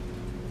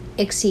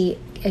 ICSI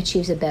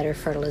achieves a better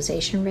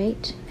fertilization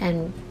rate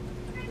and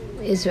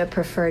is a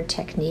preferred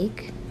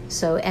technique.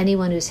 So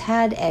anyone who's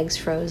had eggs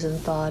frozen,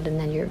 thawed, and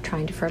then you're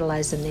trying to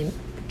fertilize them, they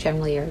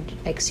generally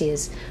ICSI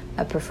is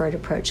a preferred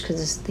approach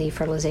because the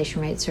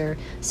fertilization rates are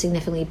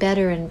significantly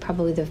better, and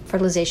probably the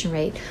fertilization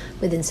rate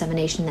with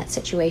insemination in that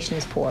situation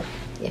is poor,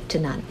 if to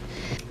none.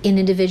 In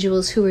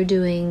individuals who are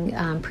doing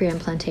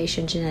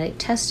pre-implantation genetic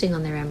testing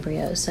on their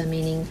embryos, so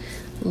meaning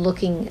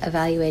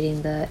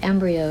evaluating the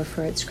embryo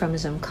for its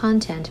chromosome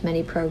content,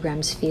 many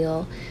programs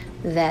feel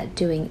that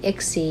doing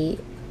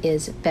ICSI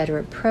is a better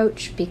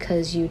approach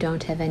because you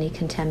don't have any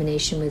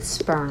contamination with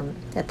sperm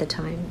at the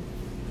time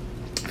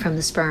from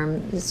the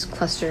sperm that's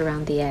clustered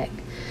around the egg.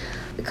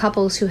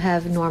 Couples who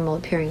have normal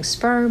appearing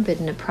sperm but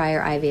in a prior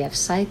IVF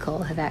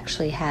cycle have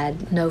actually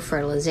had no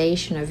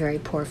fertilization or very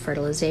poor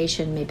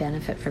fertilization may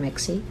benefit from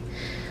ICSI.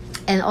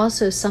 And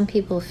also some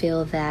people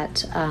feel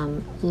that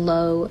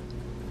low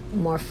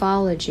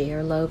morphology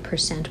or low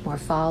percent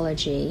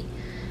morphology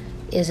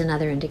is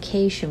another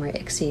indication where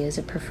ICSI is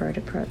a preferred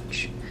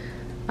approach.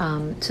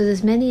 So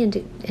there's many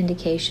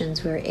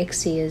indications where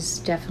ICSI is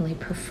definitely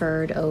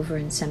preferred over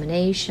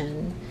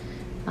insemination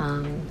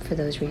for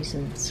those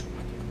reasons.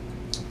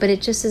 But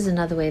it just is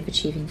another way of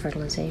achieving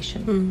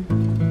fertilization.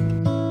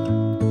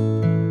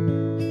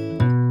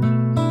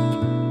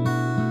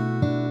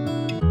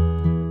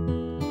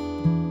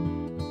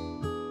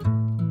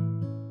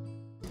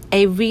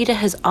 A reader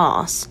has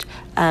asked,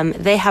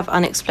 they have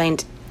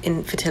unexplained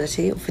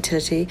infertility or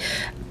fertility,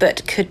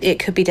 but it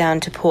could be down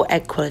to poor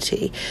egg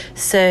quality.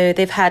 So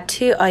they've had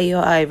 2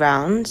 IUI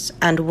rounds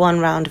and 1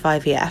 round of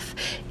IVF.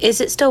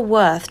 Is it still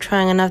worth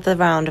trying another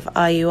round of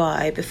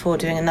IUI before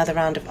doing another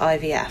round of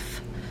IVF?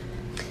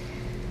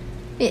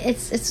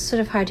 It's sort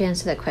of hard to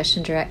answer that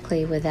question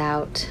directly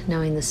without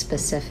knowing the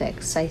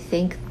specifics. I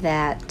think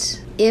that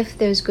if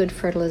there's good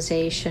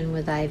fertilization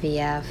with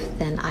IVF,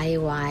 then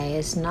IUI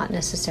is not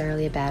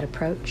necessarily a bad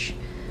approach.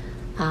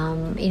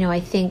 I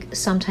think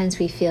sometimes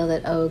we feel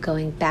that,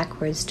 going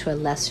backwards to a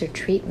lesser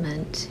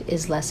treatment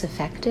is less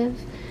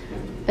effective.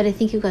 But I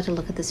think you've got to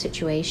look at the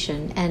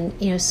situation.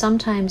 And,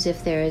 sometimes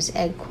if there's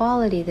egg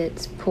quality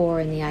that's poor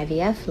in the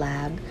IVF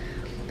lab,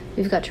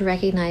 we've got to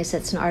recognize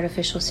that's an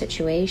artificial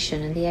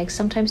situation, and the eggs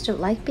sometimes don't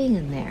like being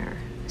in there.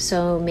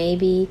 So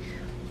maybe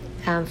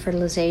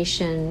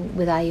fertilization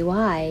with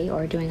IUI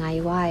or doing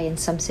IUI in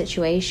some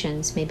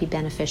situations may be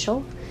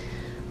beneficial.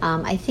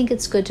 I think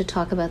it's good to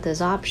talk about those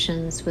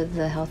options with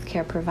the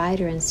healthcare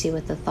provider and see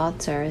what the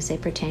thoughts are as they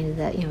pertain to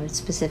that,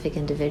 specific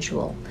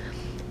individual.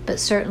 But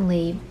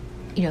certainly,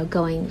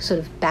 going sort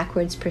of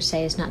backwards per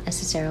se is not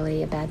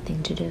necessarily a bad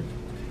thing to do.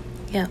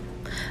 Yeah.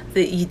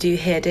 That you do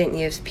hear, don't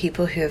you, of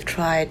people who have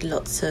tried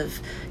lots of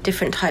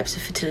different types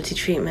of fertility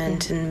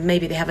treatment, and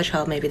maybe they have a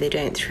child, maybe they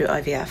don't, through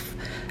IVF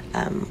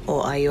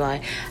or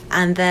IUI,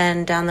 and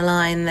then down the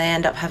line they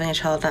end up having a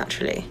child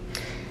naturally.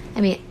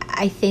 I mean,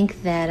 I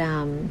think that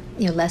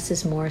less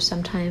is more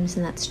sometimes,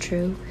 and that's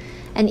true.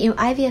 And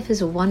IVF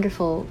is a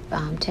wonderful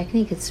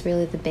technique. It's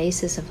really the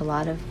basis of a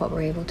lot of what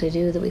we're able to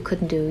do that we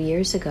couldn't do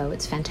years ago.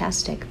 It's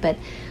fantastic, but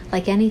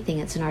like anything,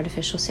 it's an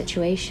artificial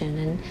situation.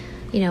 And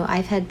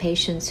I've had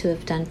patients who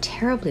have done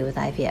terribly with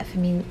IVF. I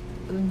mean,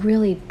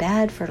 really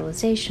bad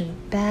fertilization,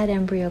 bad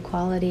embryo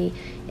quality.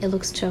 It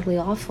looks totally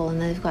awful,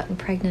 and they've gotten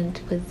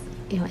pregnant with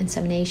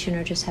insemination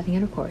or just having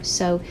intercourse.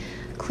 So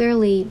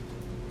clearly,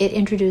 it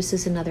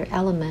introduces another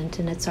element,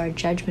 and it's our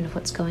judgment of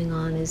what's going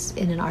on is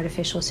in an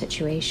artificial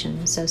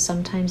situation. So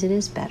sometimes it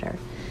is better.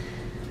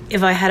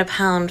 If I had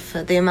 £1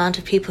 for the amount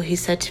of people who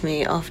said to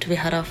me after we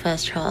had our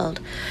first child,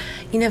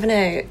 you never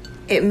know,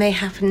 it may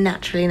happen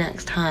naturally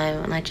next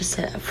time, and I just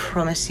said, I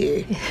promise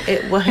you,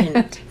 it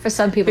won't. For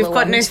some people, we've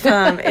got no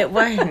sperm, it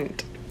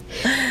won't.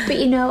 But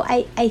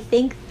I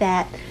think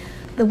that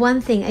the one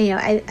thing,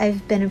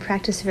 I've been in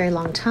practice a very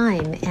long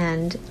time,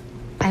 and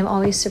I'm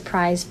always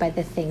surprised by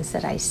the things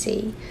that I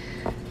see.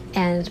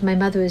 And my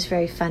mother was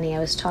very funny. I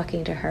was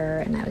talking to her,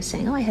 and I was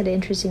saying, I had an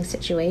interesting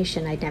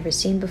situation I'd never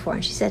seen before.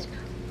 And she said,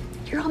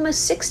 you're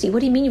almost 60. What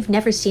do you mean you've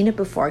never seen it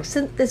before?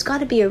 So there's got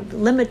to be a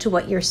limit to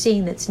what you're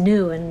seeing that's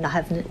new and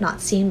have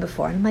not seen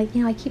before. And I'm like,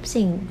 I keep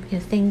seeing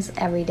things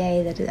every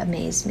day that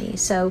amaze me.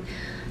 So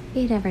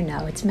you never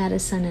know. It's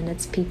medicine, and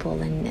it's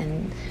people,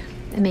 and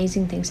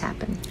amazing things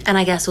happen. And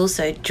I guess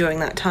also during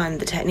that time,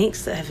 the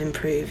techniques that have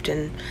improved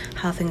and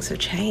how things have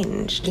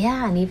changed.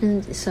 Yeah, and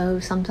even so,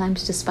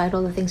 sometimes despite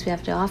all the things we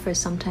have to offer,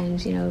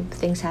 sometimes,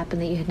 things happen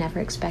that you had never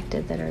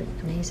expected that are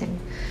amazing.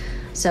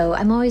 So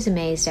I'm always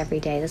amazed every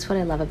day. That's what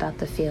I love about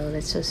the field.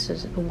 It's just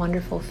a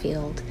wonderful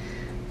field,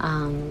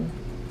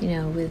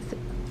 with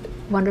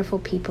wonderful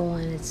people,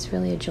 and it's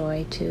really a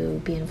joy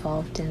to be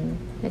involved in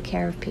the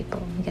care of people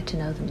and get to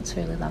know them. It's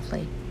really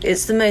lovely.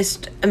 It's the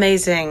most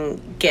amazing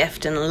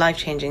gift and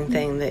life-changing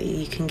thing that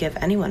you can give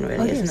anyone,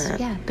 really, isn't it?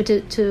 Yeah, but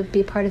to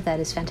be a part of that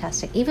is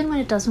fantastic. Even when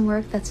it doesn't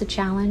work, that's a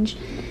challenge,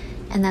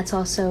 and that's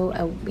also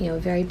a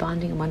very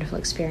bonding and wonderful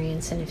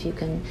experience. And if you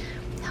can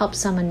help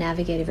someone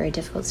navigate a very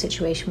difficult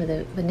situation with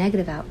a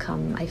negative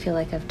outcome, I feel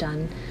like I've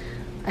done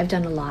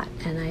a lot,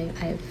 and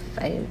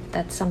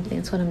that's something.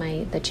 It's one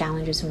of the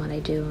challenges in what I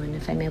do, and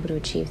if I'm able to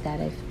achieve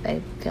that, I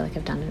feel like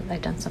I've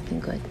done something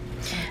good.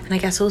 And I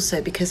guess also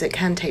because it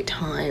can take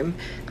time,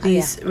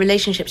 these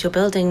relationships you're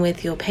building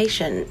with your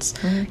patients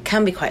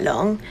can be quite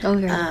long. Oh,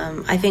 very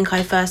I think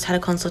I first had a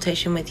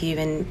consultation with you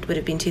would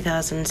have been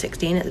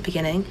 2016 at the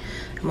beginning,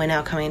 and we're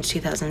now coming into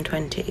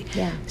 2020.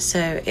 Yeah.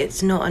 So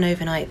it's not an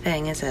overnight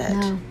thing, is it?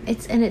 No,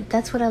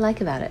 that's what I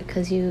like about it,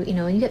 because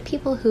when you get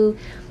people who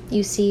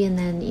you see, and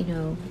then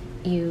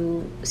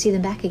you see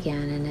them back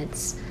again, and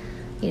it's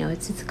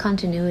the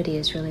continuity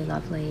is really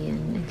lovely,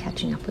 and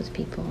catching up with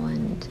people,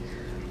 and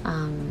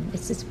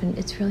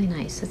it's really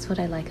nice. That's what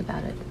I like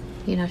about it.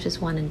 You're not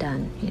just one and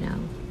done.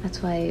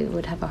 That's why I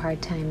would have a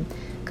hard time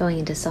going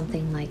into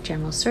something like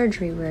general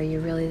surgery, where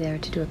you're really there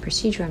to do a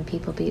procedure on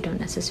people, but you don't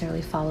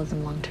necessarily follow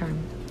them long term.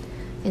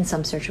 In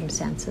some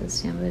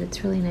circumstances, but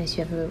it's really nice.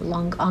 You have a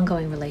long,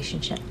 ongoing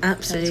relationship.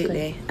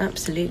 Absolutely,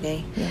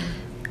 absolutely. Yeah.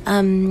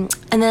 And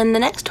then the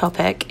next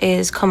topic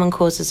is common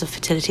causes of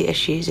fertility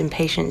issues in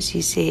patients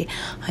you see.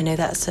 I know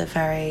that's a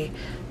very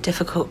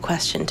difficult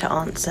question to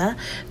answer,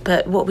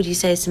 but what would you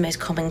say is the most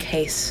common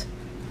case?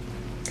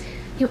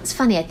 It's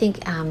funny. I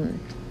think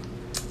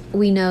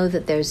we know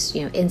that there's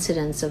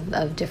incidents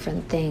of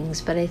different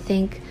things, but I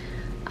think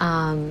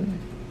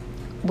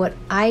what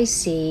I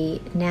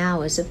see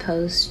now, as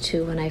opposed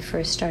to when I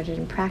first started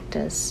in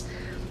practice,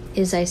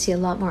 is I see a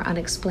lot more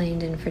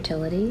unexplained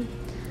infertility.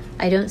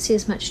 I don't see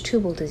as much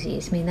tubal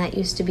disease. I mean, that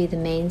used to be the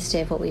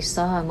mainstay of what we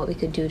saw and what we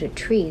could do to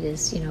treat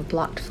is,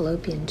 blocked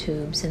fallopian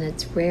tubes, and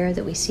it's rare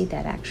that we see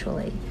that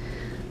actually.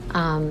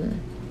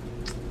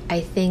 I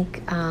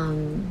think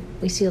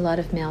we see a lot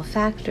of male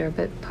factor,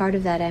 but part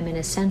of that, I'm in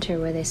a center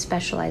where they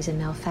specialize in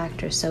male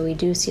factor, so we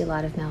do see a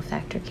lot of male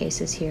factor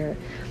cases here,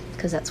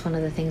 because that's one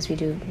of the things we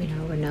do,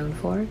 we're known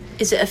for.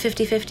 Is it a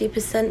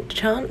 50-50%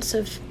 chance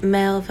of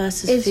male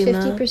versus female?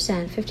 It's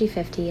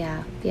 50%,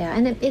 yeah.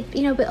 And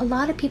it but a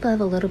lot of people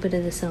have a little bit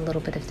of this and a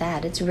little bit of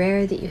that. It's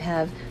rare that you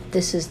have,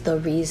 this is the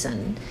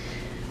reason.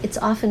 It's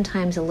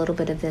oftentimes a little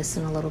bit of this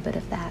and a little bit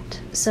of that.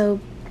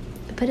 So,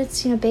 but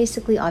it's,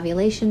 basically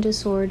ovulation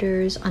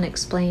disorders,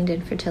 unexplained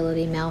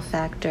infertility, male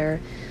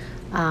factor,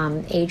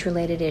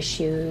 age-related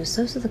issues.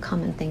 Those are the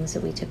common things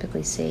that we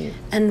typically see.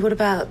 And what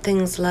about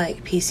things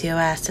like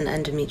PCOS and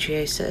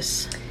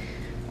endometriosis?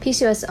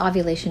 PCOS,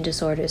 ovulation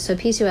disorders. So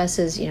PCOS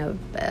is,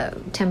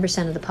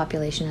 10% of the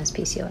population has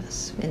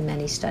PCOS in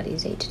many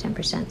studies, 8 to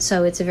 10%.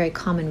 So it's a very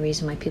common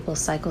reason why people's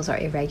cycles are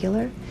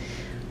irregular.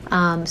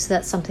 So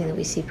that's something that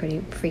we see pretty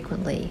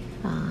frequently.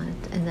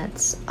 And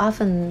that's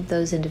often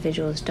those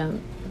individuals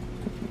don't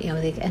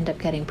they end up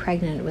getting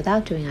pregnant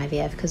without doing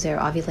IVF because their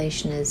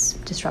ovulation is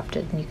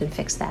disrupted, and you can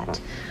fix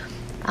that.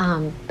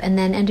 And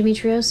then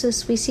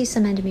endometriosis, we see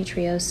some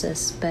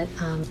endometriosis, but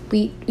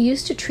we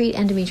used to treat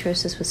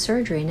endometriosis with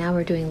surgery. Now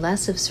we're doing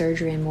less of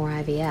surgery and more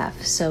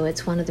IVF. So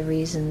it's one of the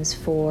reasons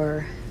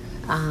for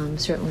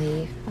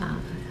certainly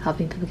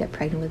helping people get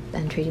pregnant with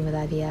and treating with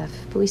IVF.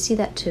 But we see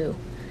that too.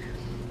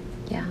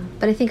 Yeah.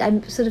 But I think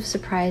I'm sort of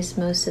surprised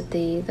most at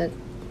the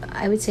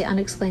I would say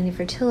unexplained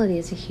infertility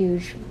is a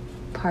huge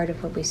part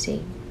of what we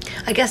see.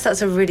 I guess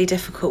that's a really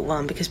difficult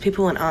one because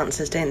people want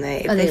answers, don't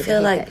they? If they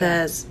feel like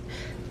there's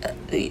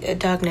a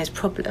diagnosed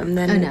problem,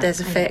 then there's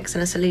a fix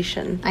and a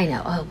solution. I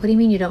know. Oh, what do you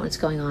mean you don't know what's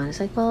going on? It's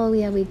like, well,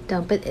 yeah, we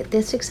don't. But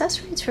the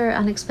success rates for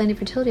unexplained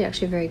infertility are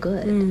actually very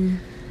good.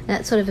 And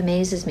that sort of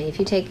amazes me. If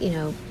you take,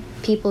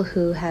 people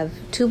who have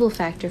tubal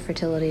factor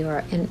fertility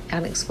or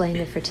unexplained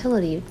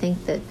infertility, you'd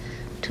think that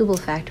tubal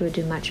factor would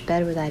do much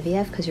better with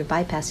IVF because you're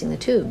bypassing the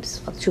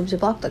tubes. Well, the tubes are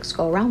blocked, let's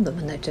go around them,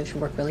 and they should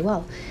work really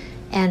well.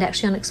 And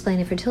actually unexplained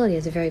infertility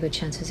has a very good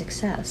chance of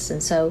success.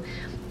 And so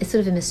it's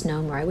sort of a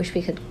misnomer. I wish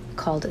we could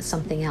called it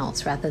something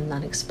else rather than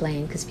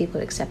unexplained, because people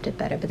would accept it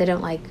better. But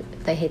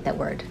they hate that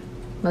word.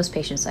 Most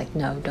patients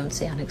no, don't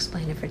say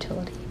unexplained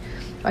infertility.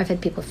 Or I've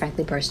had people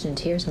frankly burst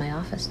into tears in my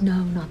office.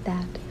 No, not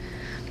that.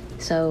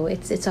 So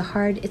it's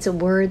a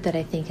word that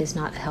I think is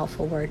not a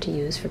helpful word to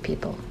use for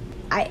people.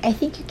 I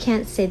think you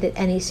can't say that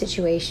any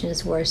situation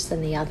is worse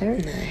than the other.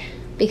 No.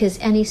 Because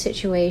any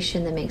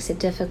situation that makes it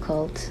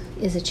difficult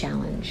is a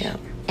challenge. Yeah.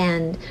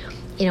 And,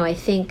 I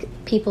think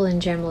people in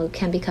general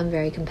can become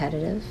very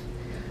competitive.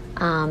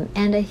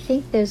 And I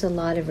think there's a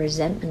lot of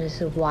resentment as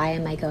to why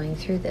am I going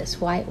through this?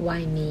 Why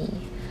me?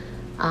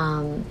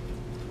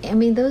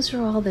 Those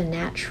are all the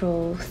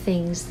natural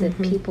things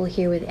that people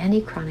hear with any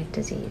chronic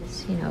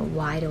disease.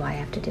 Why do I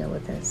have to deal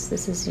with this?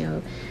 This is,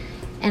 and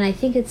I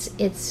think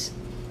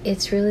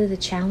it's really the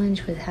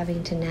challenge with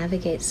having to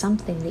navigate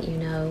something that you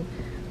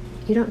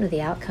don't know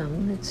the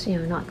outcome. It's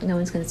no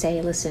one's going to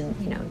say, listen,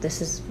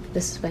 this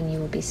is when you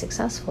will be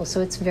successful.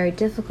 So it's very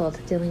difficult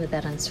dealing with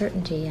that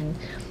uncertainty. And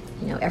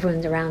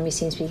everyone around me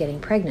seems to be getting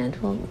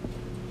pregnant. Well,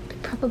 they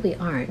probably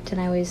aren't.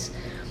 And I always,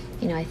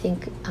 I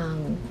think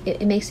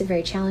it makes it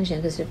very challenging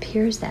because it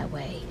appears that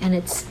way, and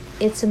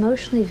it's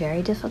emotionally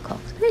very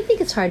difficult. And I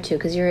think it's hard too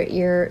because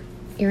you're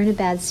in a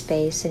bad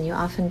space and you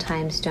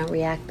oftentimes don't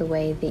react the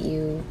way that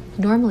you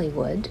normally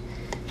would.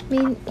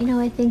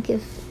 I think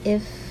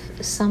if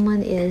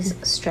someone is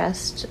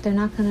stressed, they're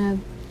not going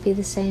to be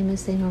the same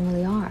as they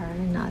normally are,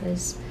 and not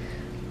as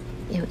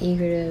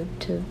eager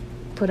to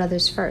put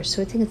others first.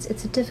 So I think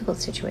it's a difficult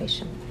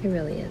situation. It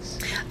really is.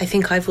 I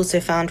think I've also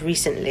found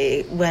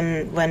recently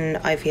when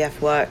IVF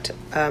worked,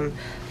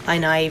 I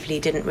naively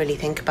didn't really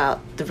think about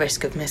the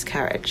risk of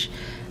miscarriage.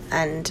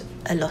 And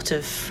a lot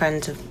of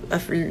friends, a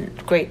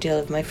great deal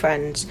of my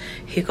friends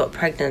who got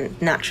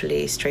pregnant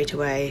naturally straight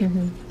away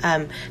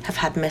have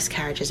had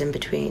miscarriages in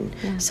between.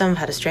 Yeah. Some have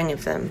had a string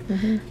of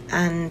them.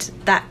 And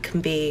that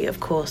can be,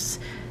 of course,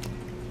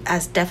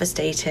 as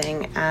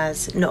devastating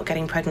as not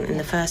getting pregnant in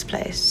the first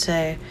place.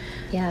 So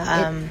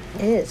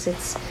it is.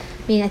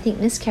 I think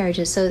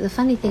miscarriages, so the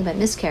funny thing about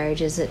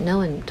miscarriage is that no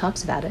one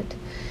talks about it.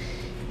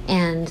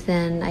 And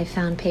then I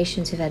found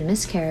patients who've had a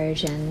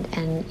miscarriage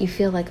and you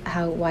feel like,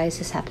 why is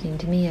this happening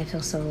to me? I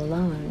feel so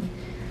alone.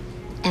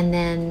 And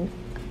then,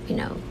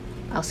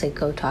 I'll say,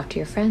 go talk to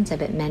your friends. I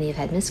bet many have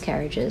had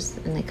miscarriages.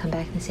 And they come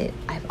back and they say,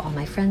 all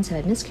my friends have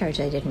had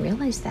miscarriages. I didn't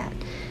realize that.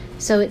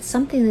 So it's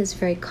something that's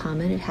very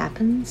common. It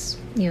happens.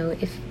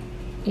 If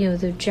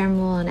the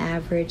general on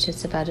average,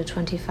 it's about a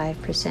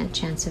 25%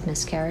 chance of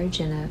miscarriage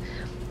in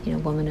a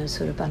woman who's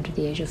sort of under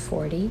the age of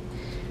 40.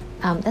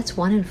 That's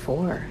 1 in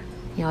 4.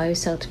 I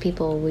always tell to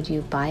people, would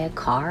you buy a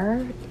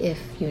car if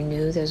you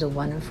knew there's a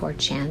 1 in 4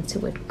 chance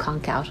it would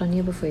conk out on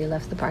you before you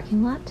left the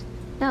parking lot?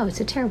 No,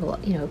 it's a terrible,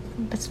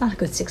 that's not a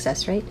good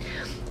success rate.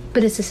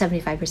 But it's a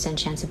 75%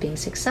 chance of being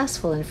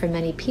successful. And for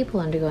many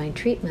people undergoing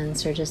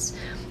treatments or just,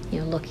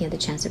 looking at the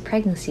chance of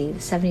pregnancy, the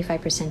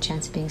 75%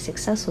 chance of being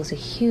successful is a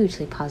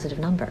hugely positive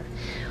number.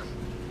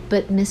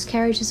 But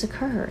miscarriages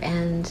occur,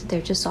 and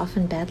they're just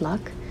often bad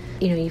luck.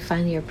 You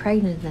finally are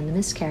pregnant, and then the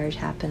miscarriage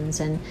happens.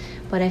 And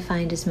what I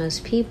find is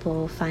most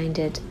people find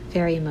it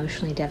very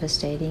emotionally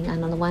devastating.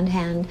 And on the one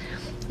hand,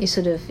 they're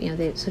sort of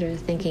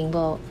thinking,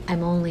 well,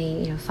 I'm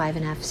only,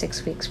 5.5,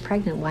 6 weeks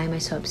pregnant. Why am I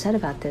so upset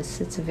about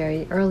this? It's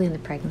very early in the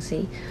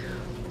pregnancy.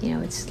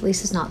 It's at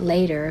least it's not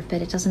later,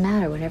 but it doesn't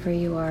matter. Whenever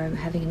you are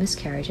having a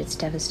miscarriage, it's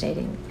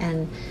devastating.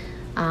 And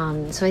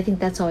so I think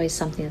that's always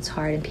something that's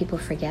hard, and people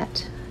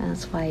forget. And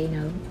that's why,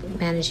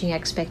 managing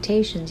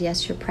expectations.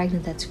 Yes, you're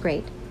pregnant. That's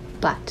great.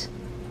 But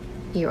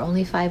you're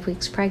only 5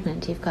 weeks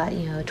pregnant. You've got, a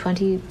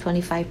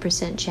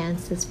 25%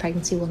 chance this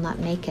pregnancy will not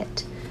make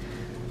it.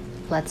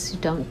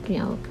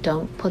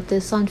 Don't put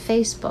this on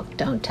Facebook.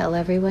 Don't tell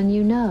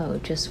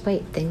everyone Just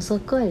wait. Things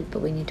look good,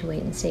 but we need to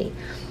wait and see.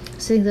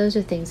 So I think those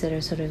are things that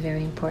are sort of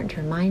very important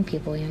to remind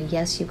people,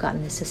 yes, you've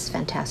gotten this is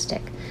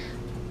fantastic,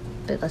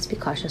 but let's be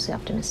cautiously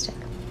optimistic.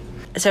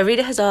 So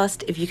Rita has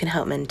asked if you can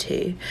help men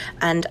too,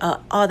 and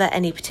are there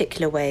any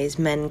particular ways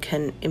men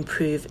can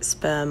improve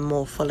sperm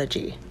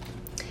morphology?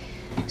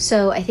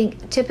 So I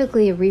think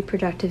typically a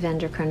reproductive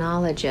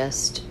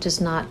endocrinologist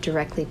does not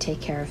directly take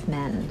care of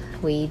men.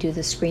 We do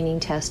the screening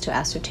test to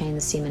ascertain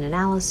the semen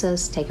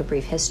analysis, take a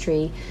brief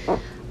history,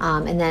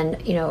 and then,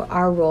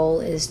 our role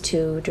is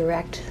to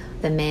direct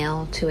the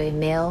male to a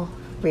male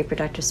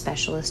reproductive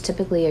specialist,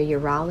 typically a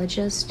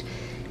urologist.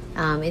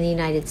 In the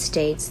United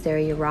States, there are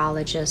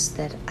urologists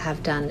that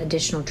have done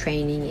additional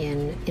training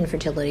in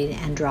infertility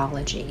and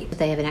andrology.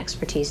 They have an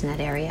expertise in that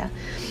area.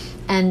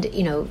 And,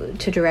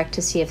 to direct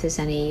to see if there's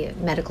any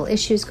medical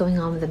issues going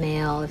on with the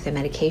male, if the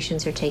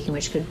medications are taken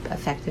which could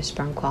affect their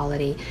sperm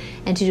quality,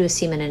 and to do a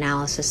semen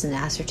analysis and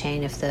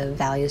ascertain if the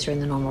values are in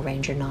the normal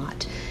range or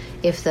not.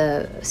 If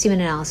the semen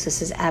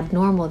analysis is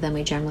abnormal, then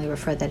we generally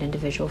refer that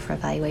individual for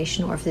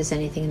evaluation, or if there's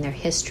anything in their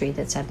history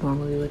that's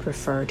abnormal, we would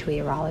refer to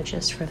a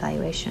urologist for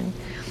evaluation.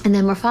 And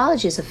then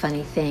morphology is a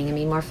funny thing.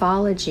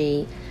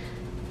 Morphology,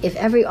 if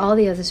all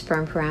the other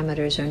sperm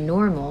parameters are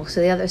normal,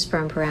 so the other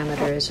sperm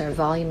parameters are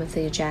volume of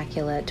the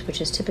ejaculate, which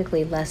is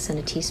typically less than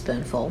a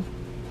teaspoonful,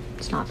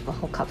 it's not a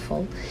whole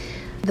cupful,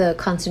 the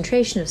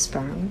concentration of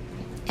sperm,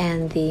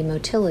 and the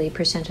motility,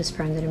 percent of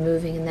sperm that are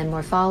moving, and then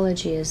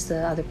morphology is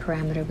the other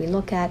parameter we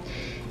look at,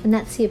 and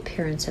that's the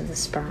appearance of the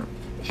sperm.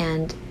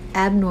 And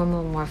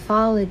abnormal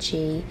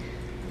morphology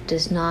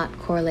does not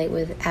correlate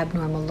with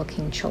abnormal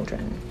looking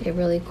children. It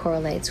really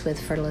correlates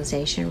with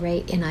fertilization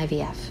rate in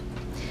IVF.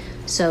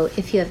 So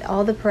if you have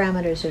all the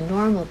parameters are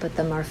normal, but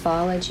the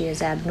morphology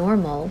is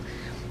abnormal,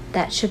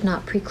 that should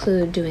not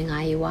preclude doing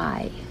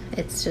IUI.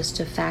 It's just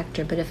a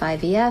factor. But if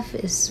IVF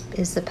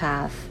is the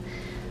path,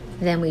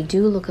 then we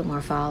do look at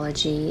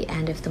morphology,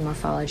 and if the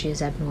morphology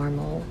is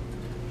abnormal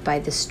by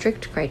the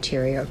strict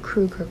criteria or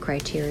Kruger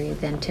criteria,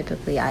 then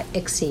typically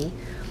ICSI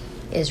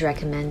is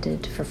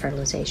recommended for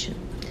fertilization.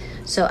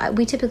 So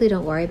we typically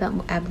don't worry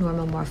about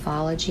abnormal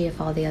morphology. If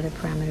all the other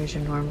parameters are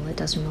normal, it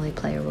doesn't really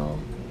play a role.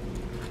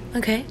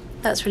 Okay,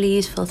 that's really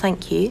useful,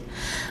 thank you.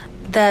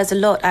 There's a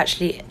lot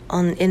actually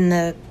in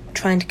the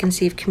trying to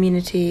conceive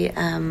community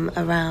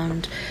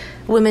around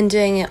women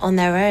doing it on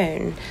their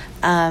own.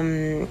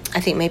 I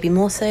think maybe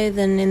more so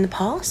than in the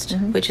past,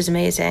 which is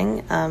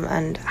amazing,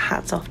 and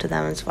hats off to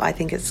them as well. I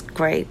think it's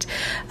great.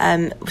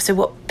 So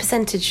what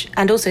percentage,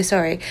 and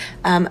also,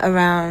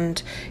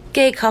 around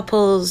gay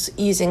couples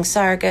using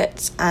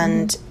surrogates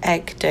and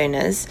egg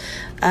donors.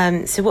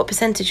 So what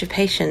percentage of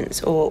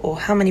patients or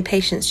how many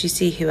patients do you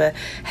see who are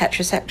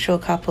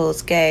heterosexual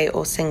couples, gay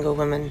or single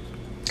women?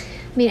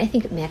 I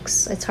think it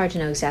mix. It's hard to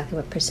know exactly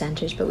what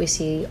percentage, but we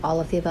see all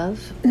of the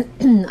above.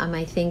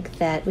 I think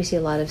that we see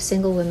a lot of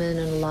single women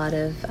and a lot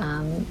of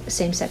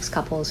same-sex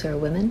couples who are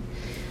women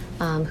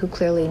who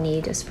clearly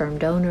need a sperm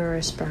donor or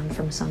a sperm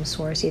from some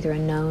source, either a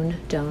known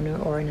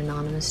donor or an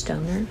anonymous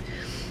donor.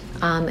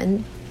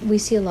 And we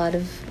see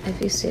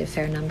obviously a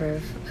fair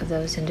number of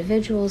those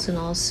individuals, and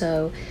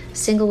also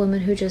single women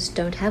who just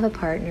don't have a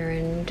partner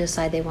and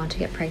decide they want to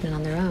get pregnant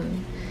on their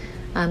own.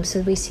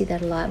 So we see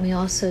that a lot. And we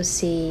also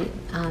see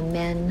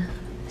men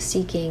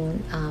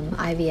seeking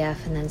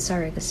IVF and then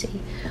surrogacy.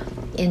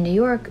 In New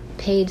York,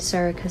 paid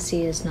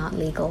surrogacy is not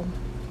legal.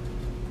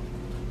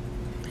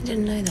 I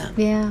didn't know that.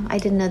 Yeah, I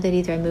didn't know that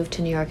either. I moved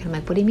to New York and I'm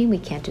like, what do you mean we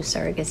can't do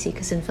surrogacy?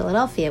 Because in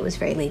Philadelphia it was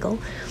very legal.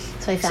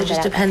 So I found it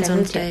just depends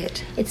on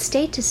state. It's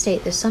state to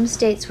state. There's some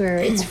states where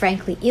it's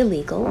frankly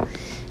illegal.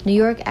 New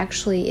York,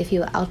 actually, if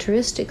you have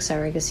altruistic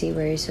surrogacy,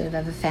 where you sort of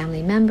have a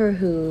family member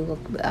who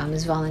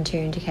is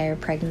volunteering to carry a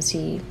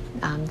pregnancy,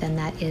 then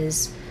that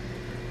is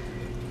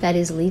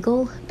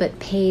legal. But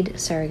paid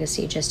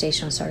surrogacy,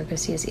 gestational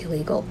surrogacy, is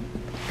illegal.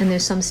 And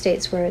there's some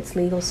states where it's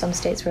legal, some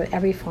states where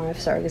every form of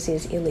surrogacy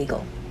is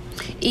illegal.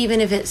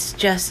 Even if it's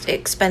just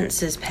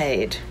expenses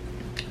paid?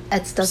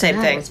 It doesn't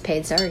matter. It's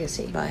paid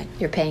surrogacy. Right.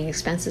 You're paying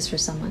expenses for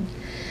someone.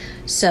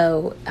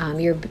 So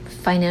your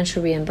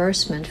financial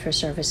reimbursement for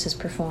services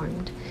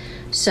performed.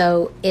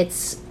 So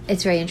it's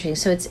very interesting.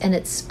 So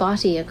it's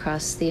spotty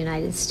across the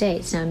United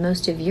States. Now, in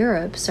most of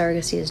Europe,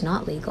 surrogacy is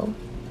not legal.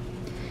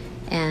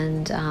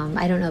 And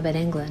I don't know about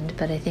England,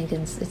 but I think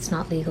it's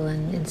not legal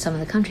in some of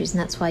the countries. And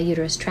that's why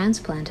uterus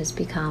transplant has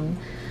become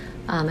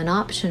an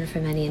option for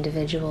many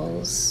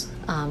individuals,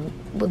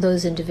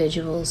 those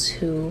individuals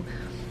who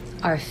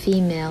are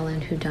female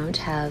and who don't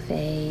have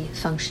a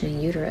functioning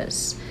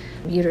uterus.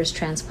 Uterus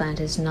transplant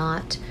is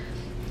not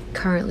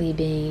currently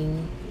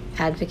being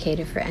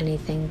advocated for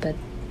anything but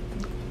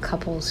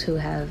couples who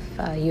have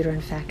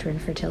uterine factor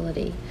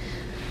infertility.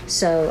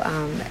 So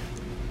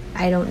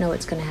I don't know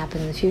what's going to happen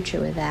in the future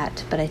with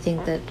that, but I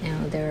think that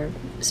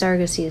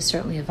surrogacy is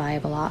certainly a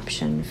viable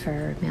option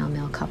for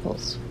male-male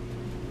couples.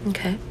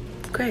 Okay,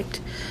 great.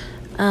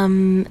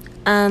 And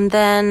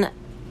then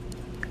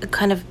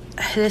kind of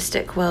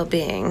holistic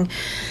well-being.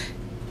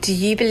 Do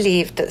you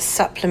believe that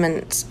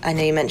supplements, I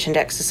know you mentioned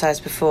exercise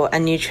before,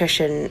 and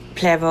nutrition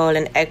play a role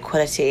in egg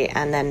quality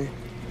and then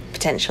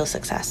potential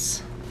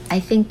success?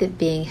 I think that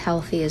being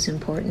healthy is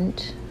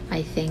important.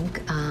 I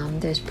think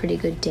there's pretty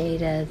good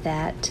data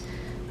that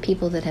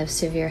people that have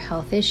severe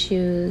health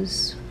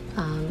issues,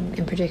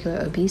 in particular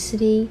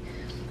obesity,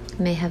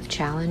 may have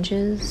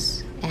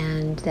challenges,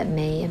 and that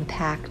may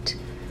impact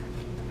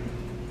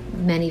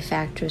many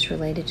factors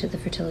related to the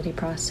fertility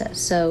process.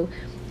 So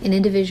in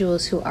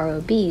individuals who are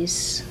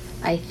obese,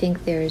 I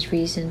think there is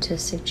reason to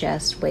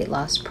suggest weight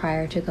loss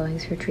prior to going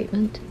through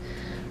treatment.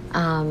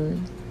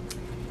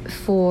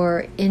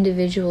 For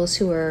individuals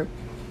who are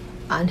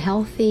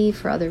unhealthy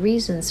for other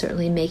reasons,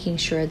 certainly making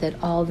sure that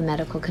all the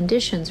medical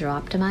conditions are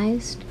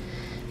optimized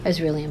is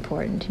really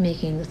important.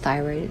 Making the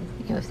thyroid,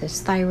 if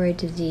there's thyroid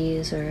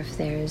disease, or if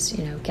there's,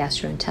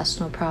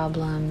 gastrointestinal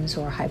problems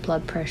or high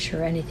blood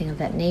pressure or anything of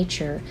that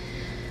nature,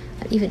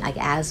 even like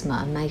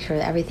asthma, make sure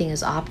that everything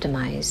is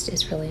optimized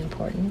is really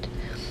important.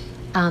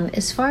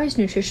 As far as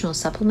nutritional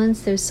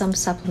supplements, there's some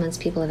supplements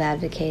people have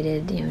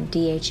advocated,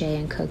 DHA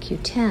and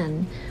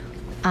CoQ10.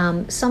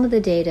 Some of the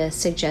data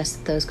suggests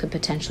that those could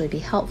potentially be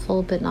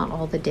helpful, but not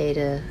all the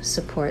data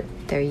support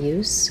their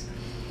use.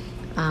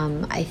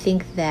 I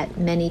think that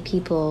many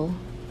people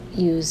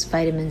use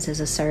vitamins as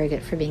a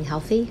surrogate for being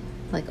healthy.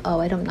 Like,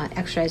 I don't not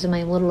exercise, I'm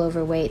a little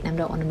overweight and I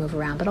don't want to move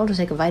around, but I'll just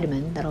take a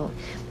vitamin.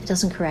 It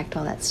doesn't correct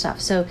all that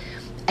stuff. So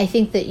I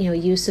think that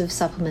use of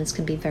supplements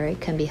can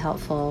be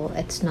helpful.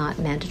 It's not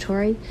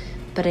mandatory,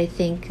 but I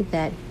think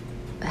that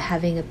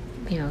having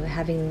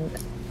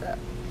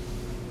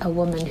a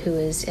woman who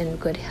is in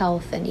good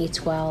health and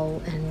eats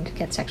well and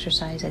gets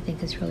exercise, I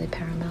think is really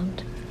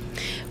paramount.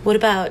 What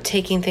about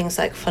taking things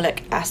like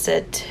folic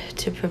acid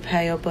to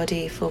prepare your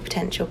body for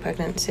potential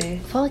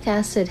pregnancy? Folic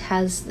acid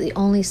has the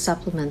only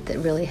supplement that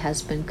really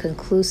has been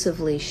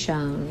conclusively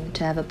shown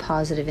to have a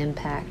positive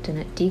impact, and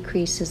it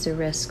decreases the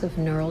risk of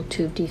neural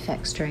tube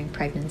defects during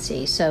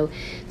pregnancy. So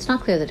it's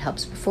not clear that it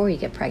helps before you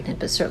get pregnant,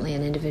 but certainly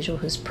an individual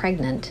who's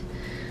pregnant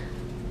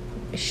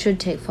should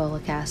take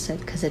folic acid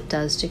because it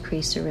does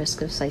decrease the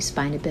risk of, say,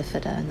 spina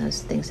bifida and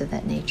those things of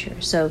that nature.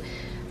 So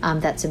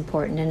that's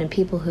important. And in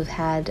people who've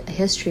had a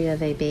history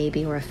of a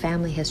baby or a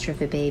family history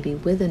of a baby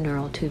with a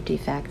neural tube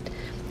defect,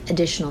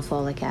 additional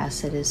folic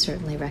acid is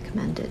certainly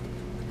recommended.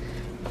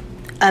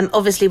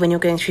 Obviously, when you're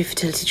going through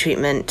fertility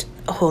treatment,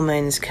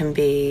 hormones can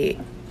be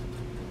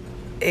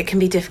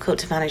difficult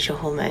to manage your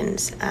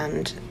hormones,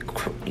 and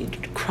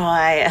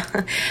cry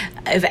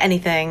over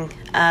anything,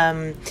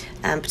 and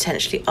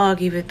potentially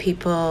argue with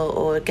people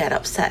or get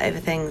upset over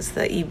things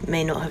that you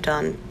may not have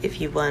done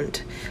if you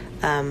weren't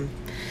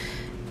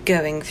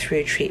going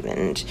through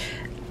treatment.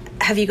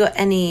 Have you got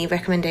any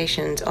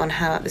recommendations on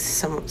how, this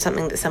is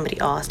something that somebody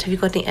asked, have you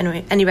got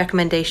any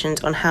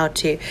recommendations on how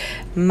to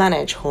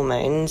manage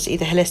hormones,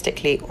 either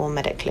holistically or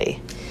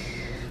medically?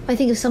 I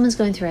think if someone's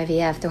going through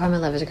IVF, their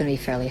hormone levels are going to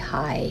be fairly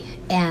high.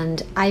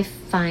 And I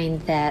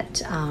find that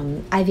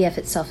IVF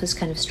itself is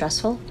kind of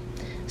stressful.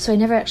 So I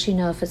never actually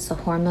know if it's the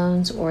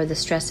hormones or the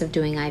stress of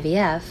doing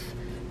IVF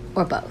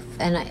or both.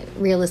 And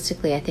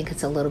realistically, I think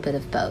it's a little bit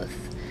of both.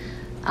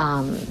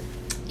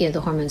 The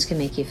hormones can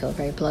make you feel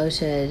very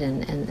bloated,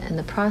 and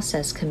the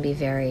process can be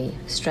very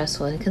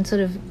stressful. And it can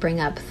sort of bring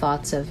up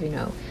thoughts of,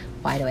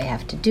 why do I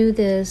have to do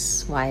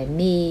this? Why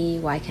me?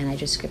 Why can't I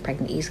just get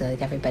pregnant easily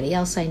like everybody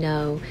else I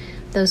know?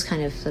 Those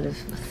kind of sort of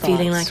thoughts.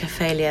 Feeling like a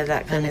failure,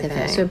 that kind of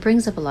thing. So it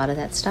brings up a lot of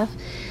that stuff.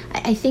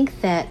 I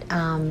think that,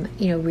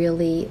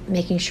 really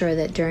making sure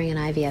that during an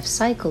IVF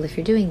cycle, if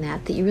you're doing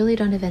that you really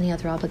don't have any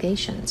other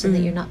obligations, and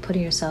that you're not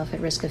putting yourself at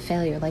risk of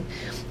failure. Like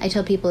I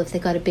tell people, if they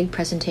got a big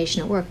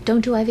presentation at work,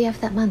 don't do IVF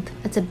that month.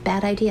 That's a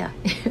bad idea.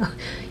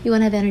 You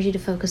want to have energy to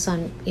focus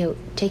on,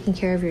 taking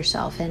care of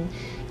yourself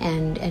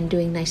and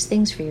doing nice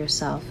things for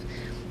yourself.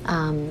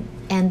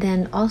 And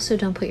then also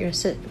don't put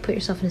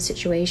yourself in a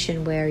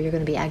situation where you're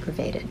going to be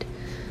aggravated.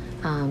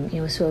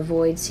 So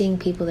avoid seeing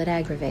people that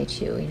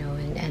aggravate you,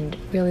 and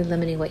really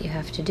limiting what you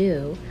have to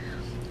do.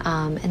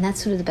 And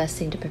that's sort of the best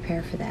thing to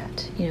prepare for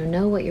that.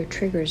 Know what your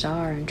triggers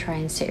are and try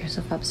and set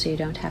yourself up so you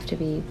don't have to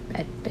be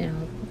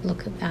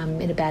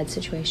in a bad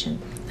situation.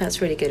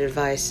 That's really good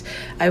advice.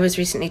 I was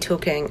recently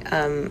talking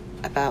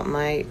about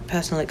my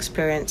personal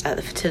experience at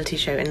the fertility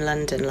show in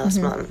London last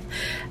month,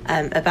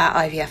 about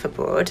IVF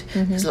abroad,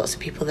 because lots of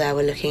people there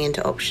were looking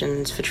into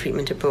options for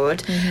treatment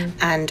abroad,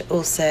 and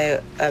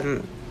also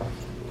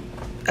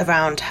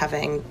around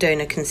having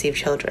donor-conceived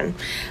children.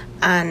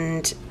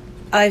 And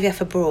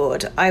IVF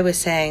abroad, I was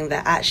saying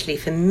that actually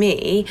for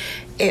me,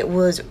 it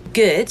was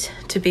good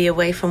to be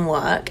away from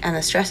work and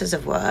the stresses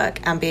of work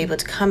and be able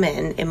to come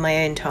in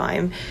my own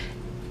time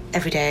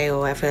every day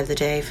or every other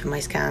day for my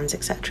scans,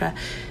 etc.,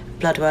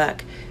 blood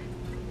work,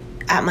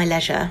 at my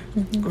leisure,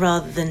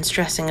 rather than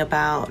stressing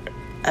about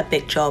a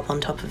big job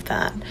on top of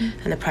that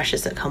and the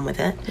pressures that come with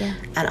it,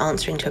 and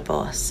answering to a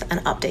boss and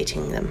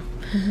updating them.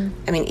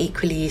 I mean,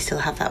 equally you still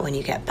have that when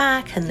you get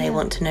back and they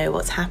want to know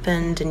what's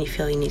happened and you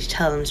feel you need to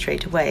tell them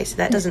straight away, so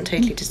that doesn't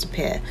totally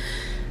disappear.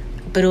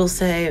 But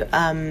also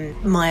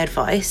my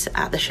advice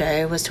at the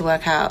show was to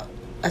work out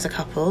as a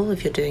couple,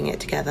 if you're doing it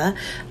together,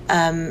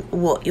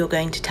 what you're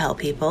going to tell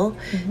people.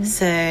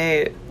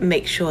 So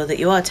make sure that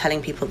you are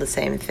telling people the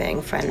same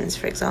thing, friends,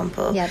 for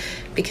example. Yep.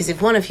 Because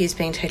if one of you is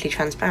being totally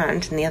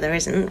transparent and the other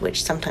isn't,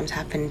 which sometimes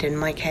happened in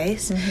my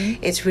case,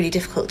 it's really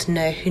difficult to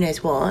know who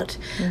knows what.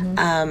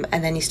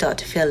 And then you start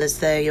to feel as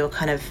though you're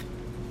kind of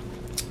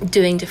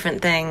doing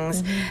different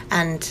things,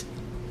 and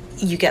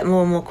you get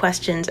more and more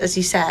questions. As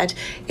you said,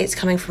 it's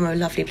coming from a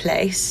lovely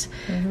place,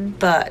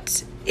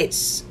 but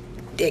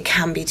it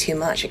can be too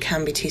much. It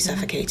can be too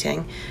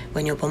suffocating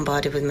when you're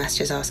bombarded with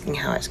messages asking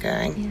how it's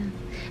going.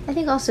 Yeah. I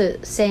think also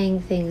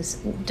saying things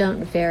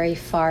don't vary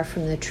far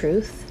from the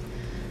truth.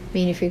 I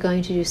mean, if you're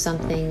going to do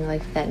something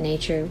like that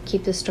nature,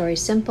 keep the story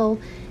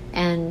simple,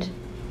 and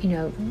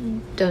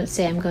don't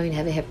say I'm going to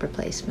have a hip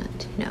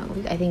replacement.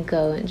 I think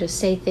go and just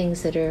say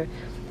things that are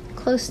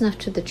close enough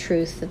to the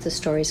truth that the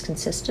story is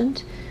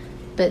consistent,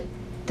 but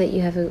that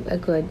you have a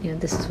good,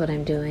 this is what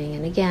I'm doing.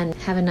 And again,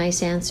 have a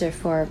nice answer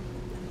for,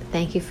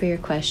 thank you for your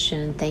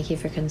question, thank you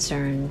for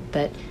concern,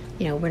 but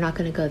we're not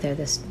going to go there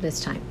this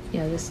time.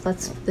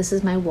 This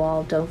is my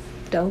wall.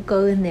 Don't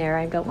go in there.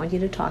 I don't want you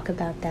to talk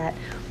about that.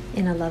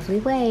 In a lovely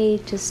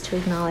way, just to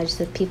acknowledge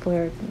that people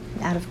are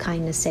out of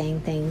kindness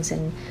saying things,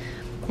 and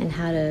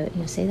how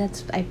to say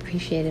that's, I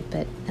appreciate it,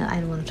 but I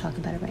don't want to talk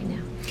about it right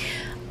now.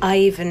 I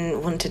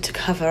even wanted to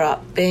cover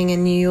up being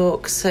in New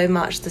York so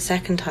much the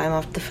second time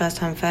after the first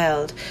time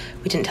failed.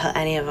 We didn't tell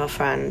any of our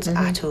friends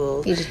at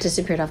all. You just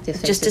disappeared off the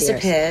face just of the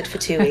disappeared earth. For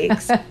 2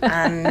 weeks.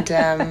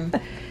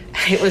 And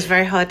it was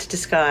very hard to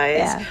disguise.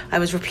 Yeah. I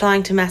was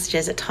replying to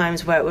messages at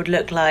times where it would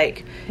look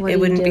like What it are you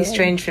wouldn't be doing?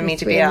 strange for me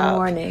to 3 be in the up.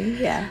 morning.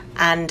 Yeah.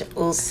 And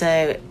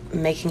also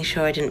making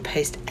sure I didn't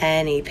post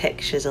any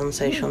pictures on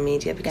social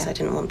media because I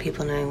didn't want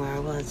people knowing where I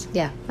was.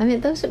 Yeah. I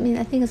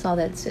think it's all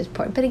that's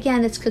important. But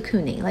again, it's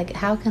cocooning. Like,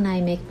 how can I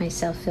make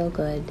myself feel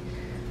good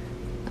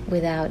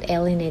without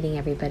alienating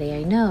everybody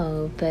I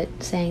know, but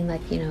saying,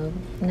 like,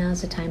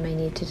 now's the time I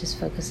need to just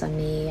focus on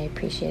me. I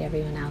appreciate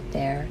everyone out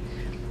there.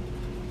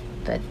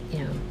 But,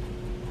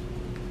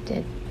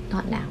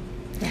 not now.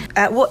 Yeah.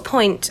 At what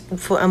point,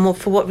 for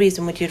what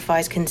reason would you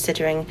advise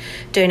considering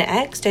donor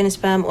eggs, donor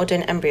sperm, or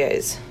donor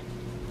embryos?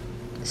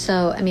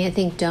 So, I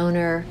think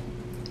donor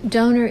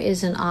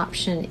is an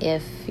option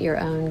if your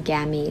own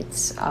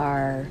gametes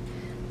are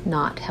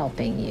not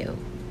helping you.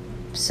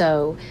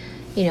 So,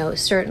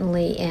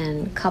 certainly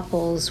in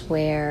couples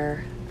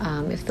where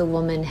if the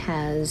woman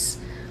has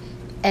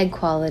egg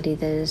quality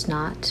that is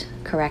not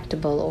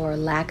correctable, or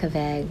lack of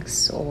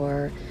eggs,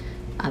 or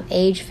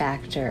age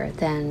factor,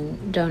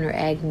 then donor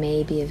egg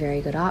may be a very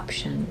good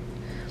option.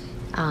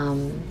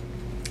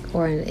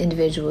 Or in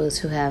individuals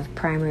who have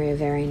primary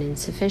ovarian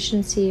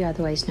insufficiency,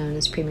 otherwise known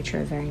as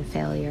premature ovarian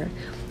failure,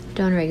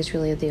 donor egg is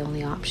really the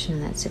only option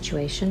in that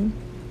situation.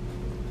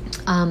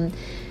 And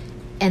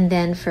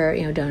then for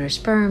donor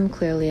sperm,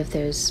 clearly if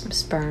there's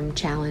sperm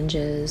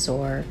challenges,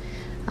 or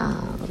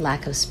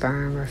lack of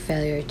sperm, or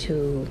failure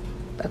to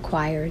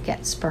acquire,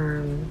 get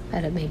sperm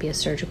at maybe a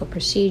surgical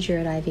procedure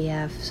at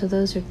IVF, so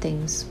those are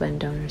things when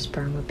donor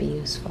sperm would be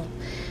useful.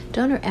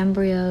 Donor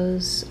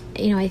embryos,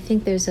 I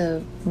think there's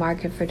a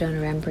market for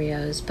donor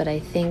embryos, but I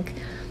think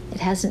it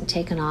hasn't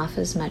taken off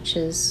as much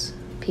as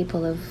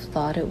people have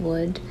thought it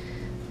would.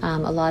 A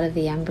lot of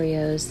the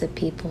embryos that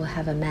people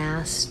have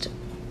amassed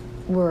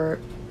were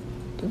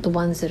the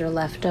ones that are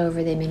left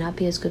over. They may not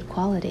be as good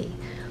quality.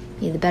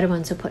 The better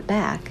ones are put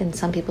back, and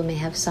some people may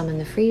have some in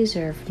the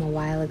freezer from a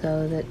while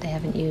ago that they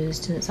haven't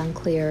used, and it's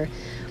unclear,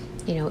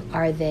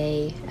 are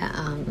they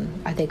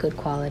good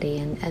quality?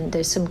 And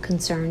there's some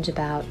concerns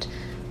about,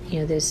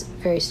 there's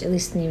at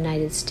least in the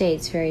United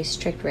States, very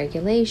strict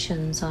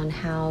regulations on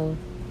how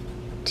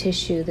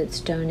tissue that's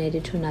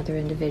donated to another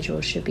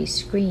individual should be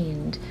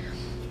screened.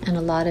 And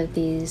a lot of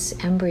these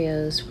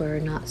embryos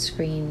were not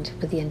screened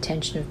with the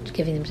intention of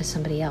giving them to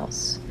somebody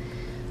else.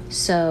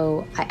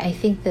 So I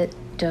think that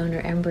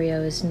donor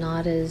embryo has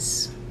not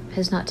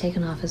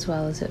taken off as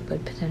well as it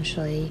would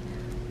potentially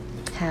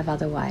have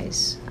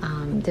otherwise.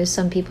 There's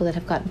some people that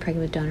have gotten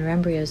pregnant with donor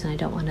embryos,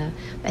 and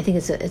I think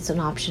it's an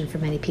option for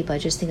many people. I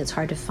just think it's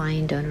hard to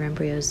find donor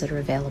embryos that are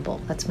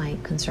available. That's my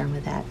concern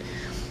with that.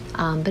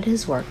 But it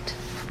has worked.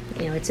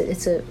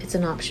 It's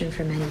an option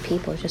for many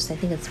people. It's just I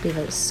think we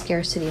have a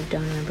scarcity of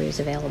donor embryos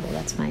available.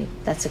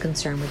 That's a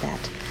concern with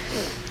that.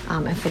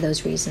 And for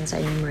those reasons I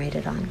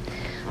enumerated on.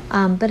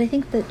 But I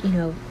think that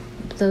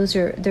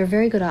they're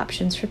very good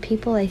options for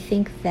people. I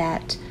think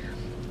that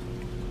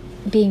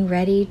being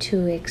ready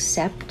to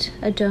accept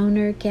a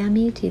donor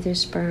gamete, either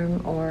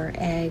sperm or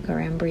egg or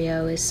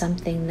embryo, is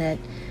something that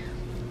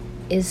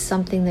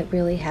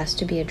really has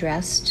to be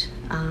addressed.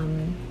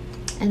 And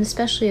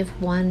especially if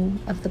one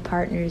of the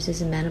partners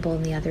is amenable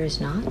and the other is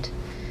not.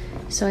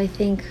 So I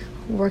think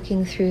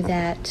working through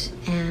that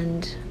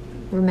and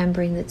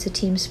remembering that it's a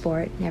team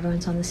sport and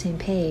everyone's on the same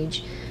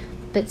page,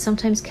 but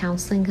sometimes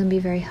counseling can be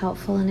very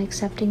helpful in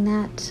accepting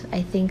that.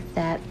 I think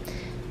that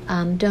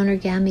donor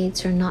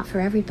gametes are not for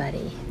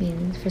everybody.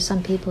 For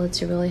some people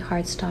it's a really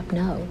hard stop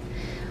no.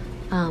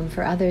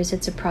 For others,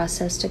 it's a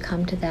process to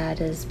come to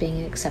that as being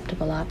an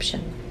acceptable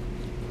option.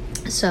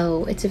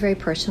 So it's a very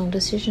personal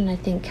decision. I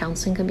think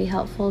counseling can be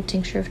helpful,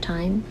 tincture of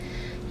time.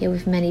 We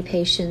have many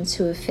patients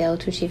who have failed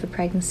to achieve a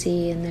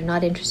pregnancy and they're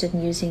not interested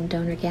in using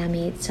donor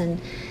gametes,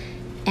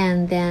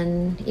 and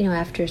then,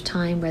 after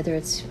time, whether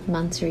it's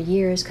months or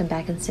years, come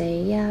back and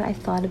say, yeah, I've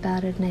thought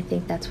about it and I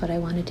think that's what I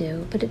want to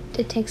do. But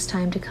it takes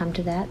time to come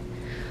to that.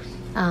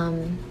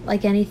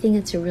 Like anything,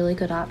 it's a really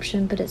good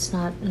option, but it's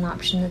not an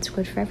option that's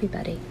good for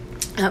everybody.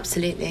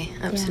 Absolutely.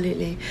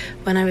 Yeah.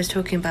 When I was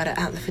talking about it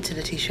at the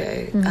fertility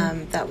show,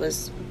 that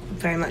was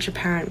very much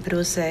apparent, but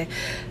also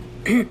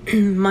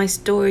my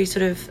story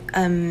sort of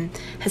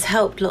has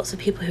helped lots of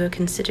people who are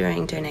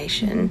considering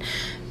donation,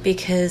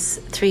 because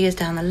 3 years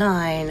down the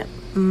line,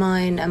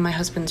 mine and my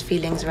husband's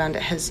feelings around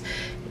it has,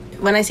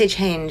 when I say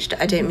changed,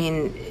 I don't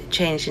mean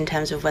changed in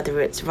terms of whether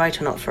it's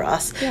right or not for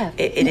us. Yeah.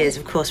 It is,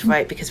 of course,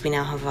 right, because we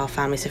now have our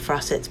family, so for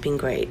us it's been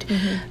great.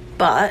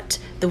 But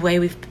the way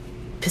we've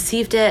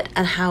perceived it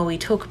and how we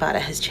talk about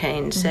it has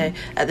changed. So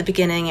at the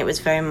beginning it was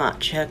very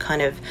much a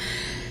kind of,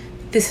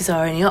 this is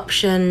our only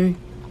option.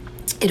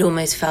 It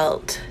almost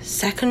felt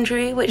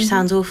secondary, which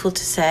sounds awful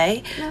to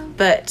say,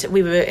 but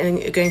we were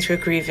going through a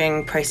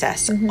grieving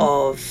process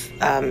of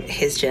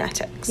his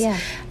genetics. Yeah.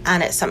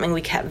 And it's something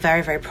we kept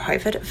very, very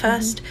private at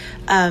first.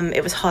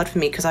 It was hard for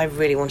me because I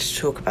really wanted to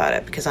talk about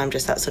it, because I'm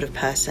just that sort of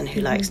person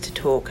who likes to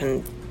talk.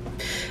 And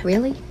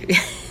Really?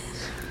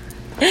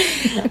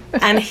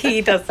 and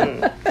he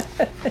doesn't.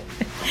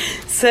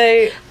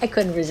 So I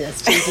couldn't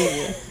resist.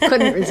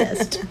 Couldn't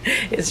resist.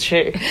 It's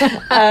true.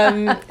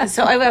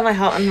 So I wear my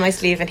heart on my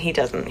sleeve and he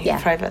doesn't.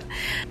 He's private.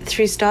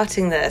 Through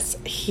starting this,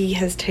 he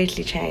has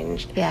totally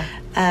changed. Yeah.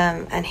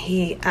 And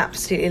he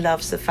absolutely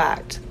loves the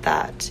fact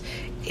that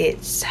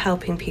it's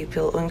helping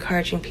people or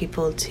encouraging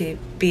people to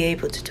be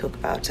able to talk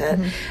about it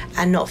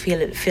and not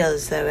feel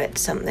as though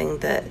it's something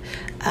that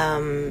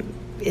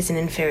is an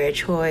inferior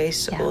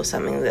choice or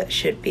something that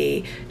should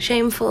be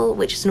shameful,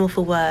 which is an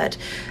awful word,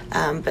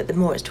 but the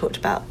more it's talked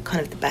about,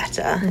 kind of the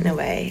better in a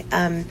way.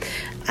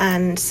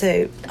 And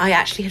so I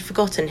actually had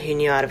forgotten who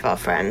knew out of our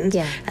friends,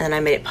 and then I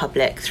made it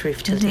public through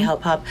Fertility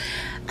Help Hub.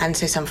 And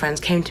so some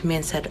friends came to me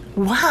and said,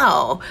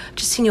 wow,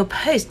 just seen your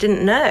post,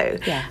 didn't know.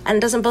 Yeah. And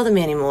it doesn't bother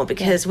me anymore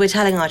because we're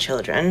telling our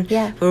children.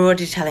 Yeah. We're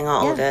already telling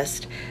our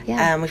oldest.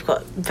 Yeah. We've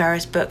got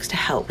various books to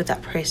help with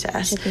that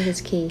process. Which I think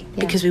is key.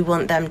 Yeah. Because we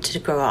want them to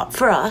grow up,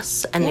 for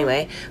us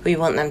anyway, we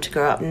want them to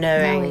grow up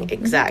knowing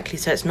exactly.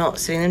 So it's not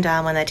sitting them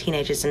down when they're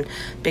teenagers and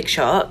big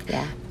shock.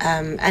 Yeah.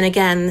 And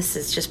again, this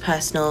is just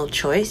personal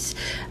choice.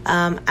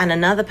 And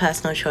another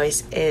personal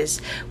choice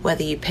is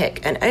whether you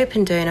pick an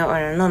open donor or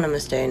an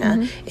anonymous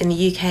donor. In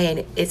the UK,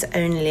 it's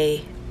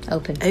only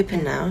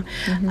open now.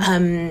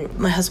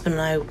 My husband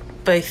and I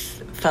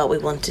both felt we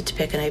wanted to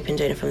pick an open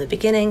donor from the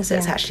beginning, so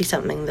it's actually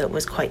something that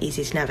was quite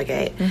easy to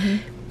navigate.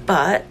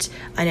 But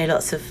I know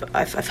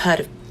I've heard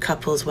of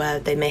couples where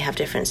they may have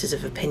differences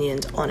of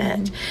opinions on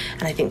it.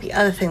 And I think the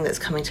other thing that's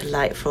coming to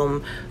light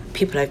from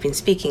people I've been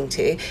speaking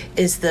to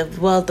is the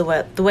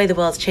way the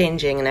world's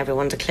changing and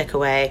everyone's a click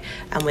away,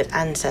 and with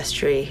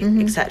Ancestry,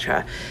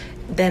 etc.,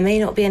 there may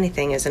not be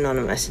anything as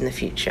anonymous in the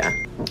future.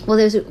 Well,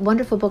 there's a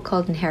wonderful book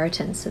called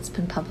Inheritance that's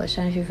been published.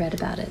 I don't know if you've read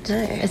about it.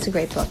 No. It's a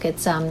great book.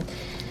 It's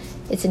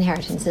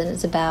Inheritance, and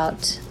it's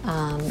about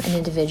an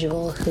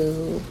individual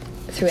who,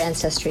 through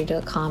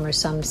Ancestry.com or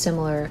some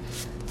similar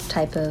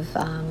type of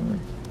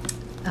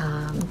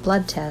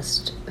blood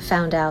test,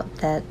 found out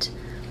that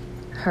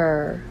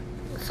her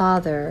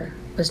father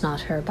was not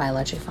her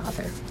biologic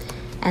father.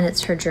 And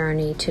it's her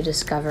journey to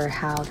discover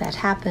how that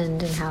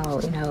happened and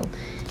how,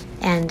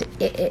 and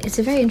it's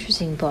a very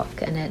interesting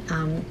book,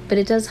 and but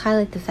it does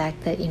highlight the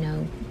fact that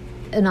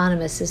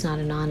anonymous is not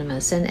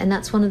anonymous, and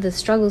that's one of the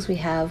struggles we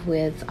have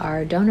with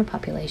our donor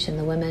population.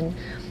 The women,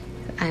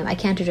 I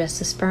can't address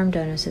the sperm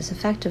donors as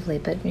effectively,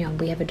 but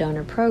we have a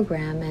donor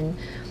program,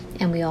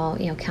 and we all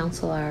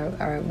counsel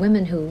our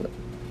women who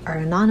are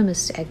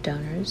anonymous egg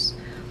donors,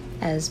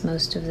 as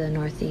most of the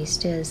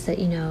Northeast is, that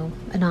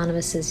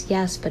anonymous is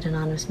yes, but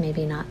anonymous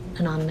maybe not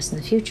anonymous in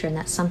the future, and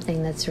that's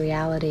something that's a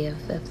reality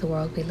of the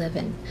world we live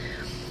in.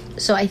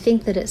 So I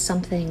think that it's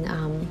something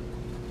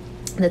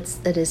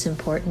that is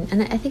important,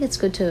 and I think it's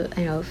good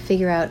to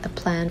figure out a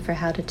plan for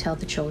how to tell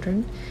the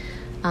children.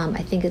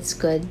 I think it's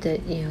good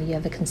that you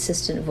have a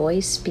consistent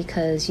voice,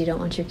 because you don't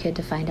want your kid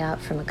to find out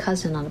from a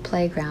cousin on a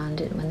playground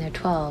when they're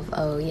 12.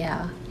 Oh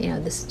yeah,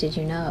 this, did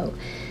you know?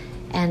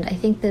 And I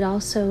think that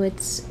also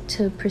it's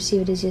to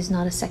perceive it as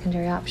not a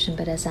secondary option,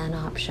 but as an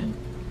option.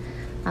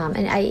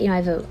 And I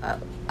have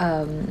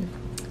a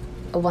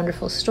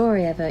wonderful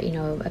story of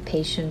a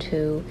patient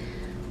who,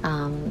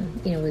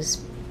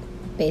 was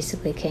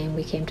basically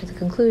we came to the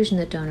conclusion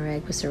that donor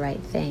egg was the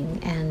right thing,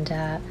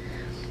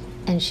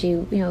 and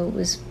she,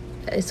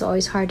 it's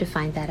always hard to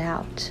find that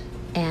out.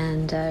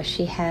 And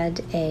she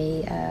had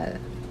a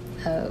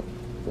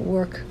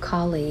work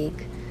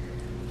colleague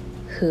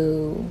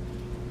who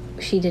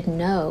she didn't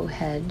know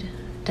had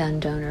done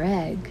donor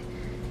egg,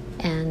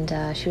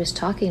 And she was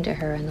talking to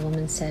her, and the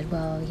woman said,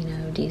 well,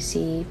 do you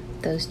see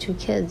those 2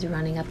 kids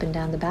running up and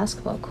down the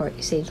basketball court?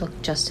 You see, they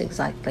look just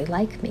exactly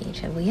like me.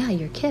 She said, well, yeah,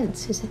 you're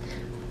kids. She said,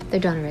 they're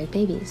donor egg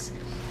babies.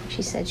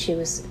 She said she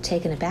was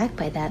taken aback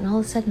by that, and all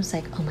of a sudden it was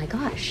like, oh my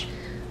gosh.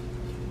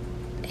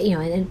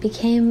 And it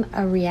became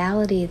a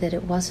reality that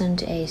it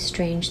wasn't a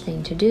strange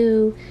thing to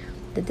do,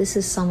 that this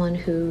is someone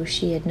who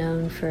she had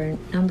known for a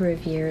number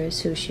of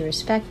years, who she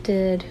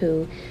respected,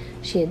 who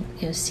she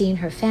had seen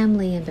her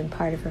family and been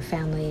part of her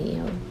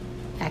family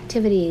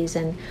activities,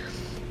 and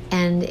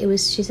it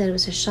was, she said, it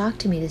was a shock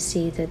to me to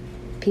see that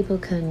people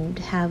can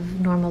have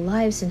normal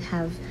lives and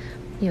have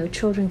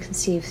children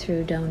conceived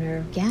through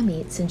donor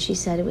gametes. And she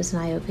said it was an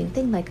eye-opening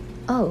thing, like,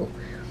 oh,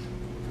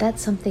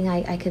 that's something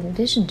I can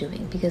envision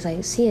doing, because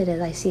I see it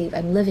as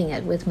I'm living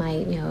it with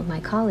my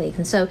my colleagues.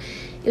 And so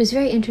it was a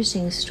very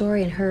interesting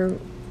story, and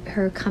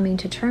her coming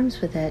to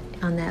terms with it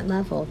on that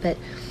level. But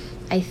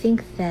I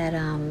think that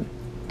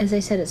as I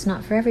said, it's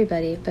not for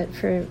everybody, but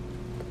for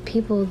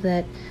people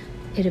that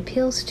it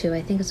appeals to,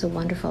 I think it's a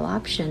wonderful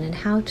option. And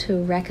how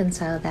to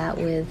reconcile that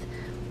with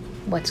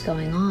what's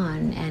going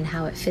on and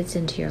how it fits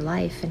into your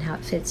life and how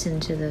it fits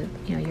into the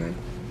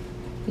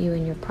you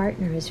and your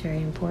partner is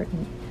very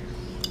important.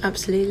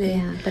 Absolutely.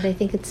 Yeah, but I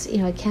think it's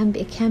it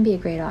can be a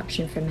great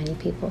option for many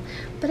people,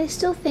 but I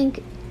still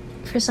think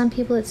for some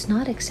people it's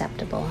not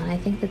acceptable, and I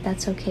think that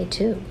that's okay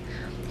too,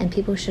 and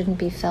people shouldn't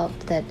be felt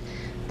that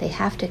they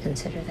have to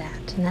consider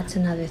that. And that's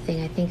another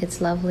thing. I think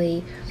it's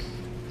lovely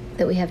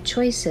that we have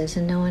choices,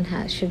 and no one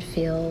should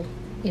feel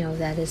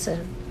that is a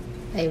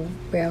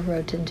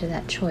railroad into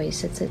that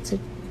choice. It's an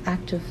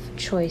act of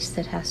choice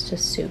that has to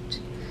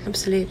suit.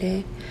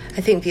 Absolutely.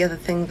 I think the other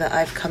thing that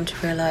I've come to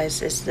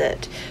realise is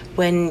that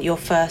when you're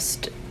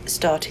first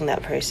starting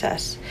that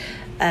process,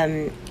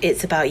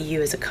 it's about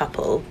you as a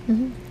couple,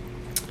 mm-hmm.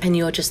 and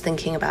you're just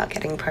thinking about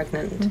getting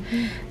pregnant,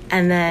 mm-hmm.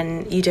 and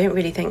then you don't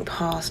really think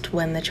past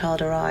when the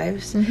child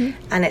arrives, mm-hmm.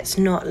 and it's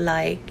not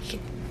like,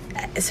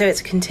 so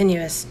it's a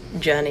continuous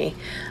journey.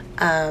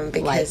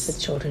 Because life with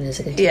children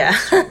is a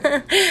continuous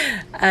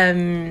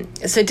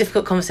so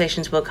difficult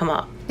conversations will come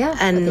up. Yeah,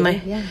 and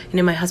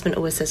my husband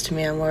always says to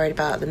me, I'm worried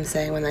about them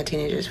saying when they're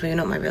teenagers, well, you're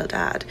not my real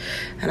dad.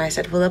 And I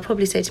said, well, they'll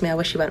probably say to me, I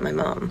wish you weren't my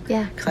mum.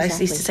 Yeah, because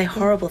I used to say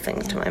horrible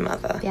things to my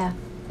mother. Yeah.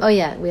 Oh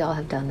yeah, we all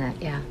have done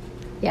that.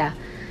 Yeah.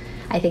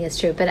 I think it's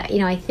true. But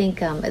I think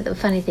the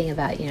funny thing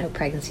about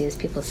pregnancy is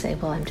people say,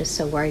 well, I'm just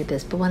so worried about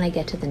this, but when I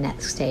get to the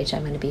next stage,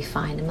 I'm going to be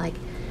fine. I'm like,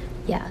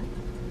 yeah.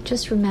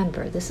 Just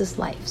remember, this is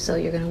life. So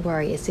you're going to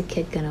worry, is the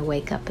kid going to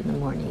wake up in the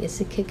morning? Is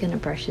the kid going to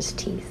brush his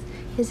teeth?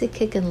 Is the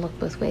kid going to look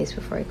both ways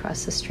before he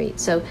crosses the street?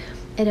 So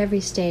at every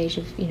stage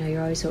of,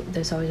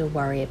 there's always a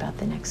worry about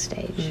the next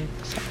stage. Mm.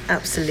 So.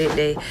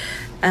 Absolutely.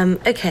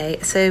 Okay,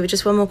 so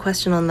just one more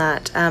question on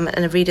that.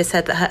 And a reader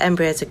said that her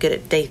embryos are good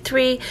at day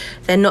 3.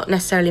 They're not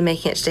necessarily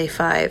making it to day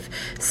 5.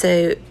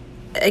 So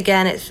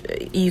again,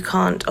 you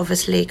can't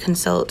obviously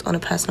consult on a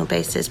personal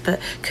basis, but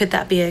could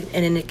that be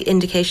an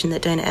indication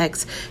that donor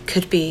eggs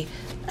could be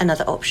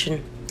another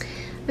option?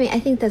 I mean, I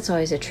think that's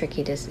always a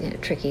tricky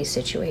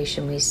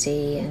situation we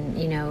see, and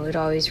it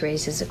always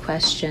raises a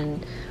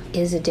question: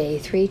 is a day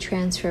 3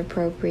 transfer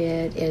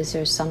appropriate? Is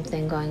there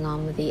something going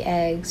on with the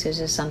eggs? Is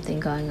there something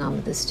going on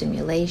with the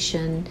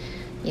stimulation?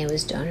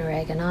 Is donor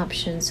egg an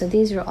option? So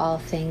these are all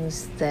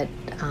things that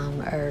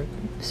are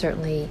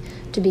certainly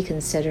to be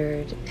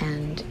considered,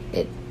 and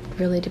it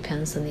really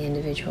depends on the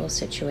individual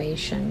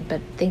situation.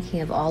 But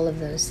thinking of all of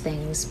those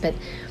things, but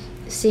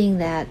seeing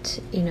that,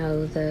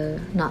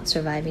 the not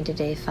surviving to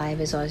day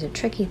 5 is always a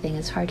tricky thing.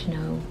 It's hard to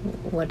know,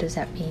 what does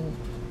that mean?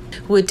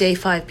 Would day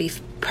 5 be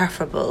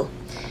preferable?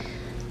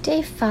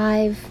 Day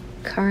 5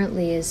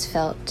 currently is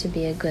felt to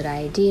be a good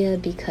idea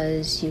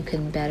because you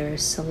can better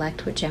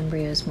select which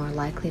embryo is more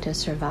likely to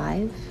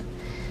survive.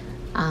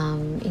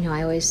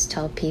 I always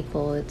tell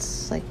people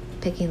it's like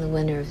picking the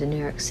winner of the New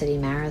York City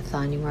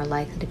Marathon. You're more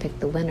likely to pick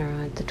the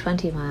winner at the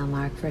 20-mile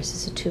mark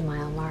versus a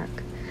 2-mile mark.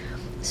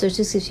 So it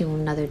just gives you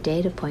another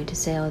data point to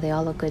say, oh, they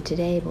all look good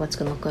today, but what's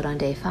going to look good on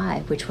day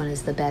 5? Which one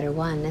is the better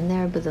one? And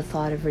there with the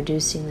thought of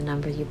reducing the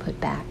number you put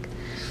back.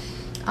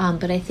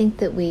 But I think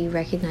that we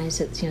recognize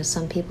that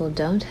some people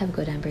don't have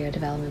good embryo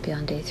development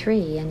beyond day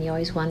 3, and you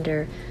always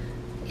wonder,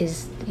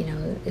 is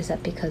that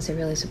because there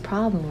really is a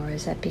problem, or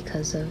is that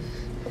because of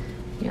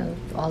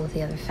all of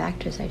the other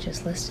factors I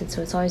just listed?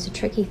 So it's always a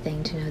tricky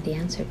thing to know the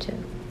answer to.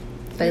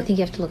 But I think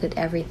you have to look at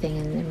everything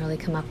and really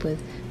come up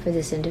with, for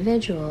this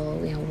individual,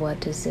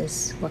 what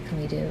can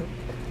we do?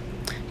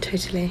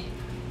 Totally.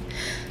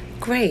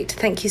 Great,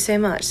 thank you so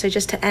much. So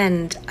just to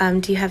end,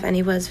 do you have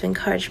any words of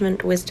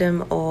encouragement,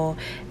 wisdom, or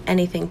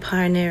anything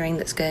pioneering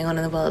that's going on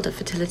in the world of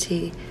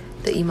fertility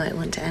that you might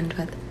want to end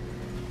with?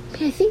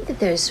 I think that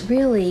there's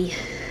really,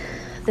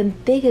 the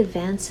big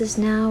advances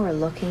now are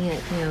looking at,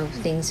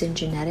 things in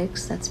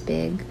genetics. That's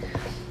big.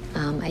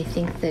 I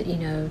think that,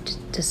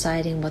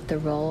 deciding what the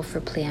role for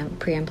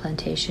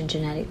pre-implantation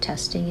genetic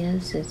testing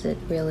is it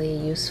really a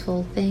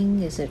useful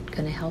thing? Is it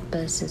going to help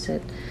us? Is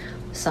it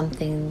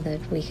something that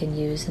we can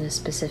use in a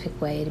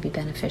specific way to be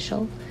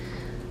beneficial?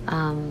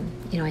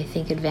 I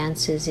think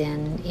advances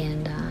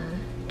in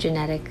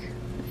genetic,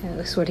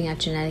 sorting out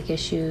genetic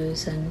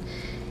issues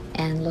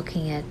and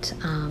looking at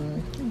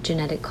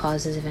genetic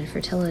causes of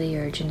infertility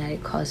or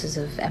genetic causes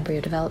of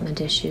embryo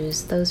development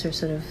issues. Those are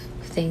sort of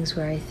things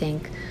where I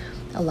think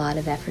a lot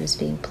of effort is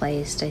being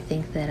placed. I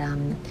think that,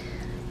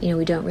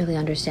 we don't really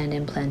understand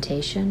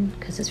implantation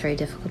because it's very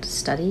difficult to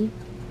study.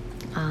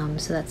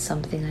 So that's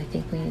something I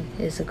think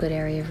is a good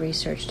area of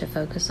research to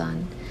focus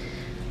on.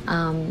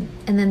 And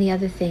then the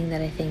other thing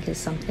that I think is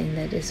something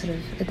that is sort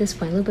of, at this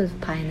point, a little bit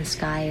of pie in the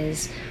sky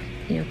is,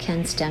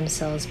 can stem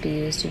cells be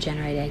used to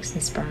generate eggs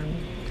and sperm?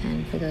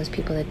 And for those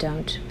people that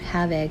don't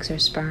have eggs or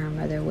sperm,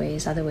 are there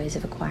other ways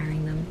of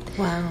acquiring them?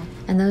 Wow.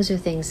 And those are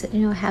things that,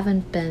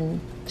 haven't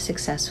been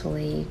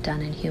successfully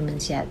done in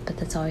humans yet, but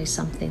that's always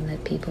something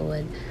that people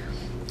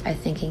are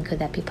thinking, could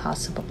that be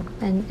possible?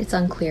 And it's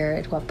unclear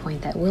at what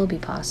point that will be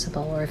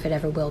possible or if it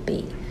ever will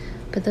be.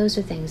 But those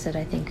are things that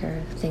I think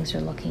are things we're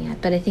looking at.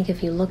 But I think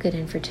if you look at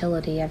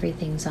infertility,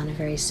 everything's on a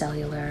very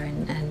cellular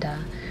and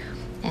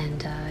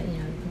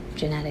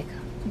genetic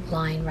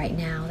line right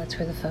now. That's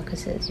where the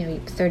focus is.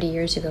 30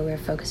 years ago we were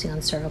focusing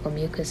on cervical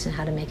mucus and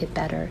how to make it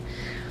better.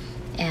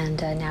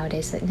 And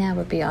nowadays, now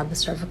we're beyond the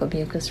cervical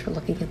mucus. We're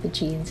looking at the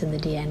genes and the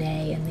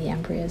DNA and the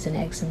embryos and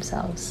eggs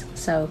themselves.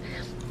 So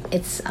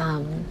it's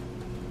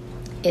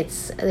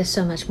there's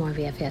so much more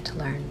we have yet to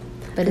learn.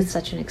 But it's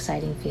such an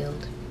exciting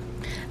field.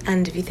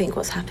 And if you think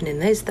what's happened in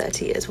those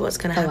 30 years, what's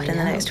going to happen in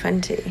the next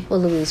 20? Well,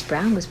 Louise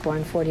Brown was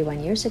born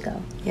 41 years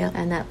ago. Yeah.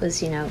 And that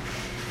was,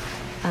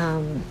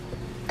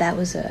 that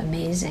was an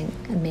amazing,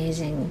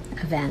 amazing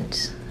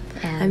event.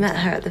 And I met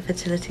her at the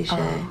fertility show.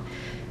 Oh.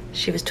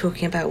 She was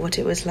talking about what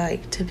it was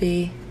like to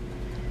be,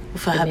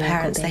 for her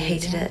parents, they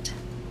hated it.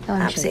 Oh,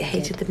 absolutely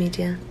hated the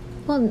media.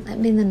 Well,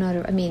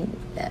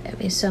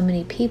 so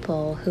many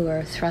people who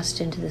are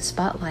thrust into the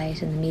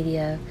spotlight and the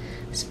media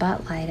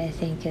spotlight, I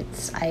think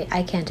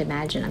I can't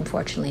imagine,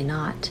 unfortunately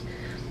not,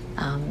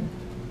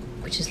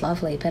 which is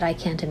lovely, but I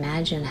can't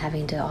imagine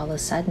having to all of a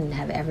sudden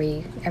have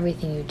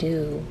everything you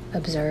do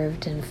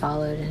observed and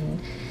followed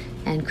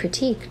and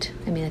critiqued.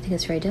 I think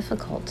it's very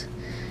difficult.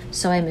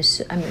 So I'm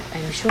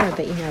sure,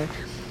 but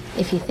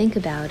if you think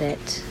about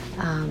it,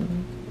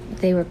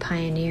 they were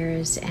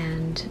pioneers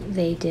and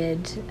they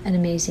did an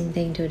amazing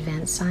thing to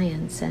advance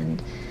science,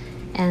 and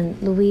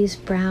Louise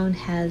Brown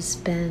has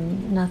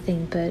been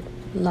nothing but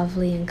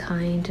lovely and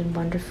kind and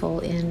wonderful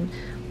in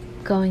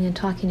going and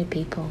talking to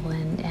people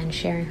and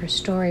sharing her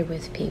story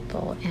with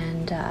people.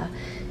 And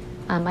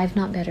I've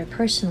not met her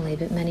personally,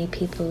 but many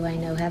people who I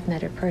know have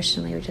met her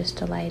personally are just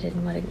delighted,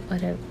 and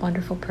what a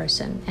wonderful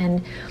person.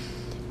 And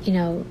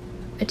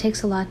it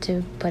takes a lot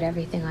to put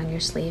everything on your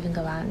sleeve and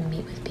go out and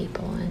meet with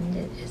people, and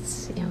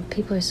it's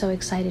people are so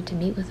excited to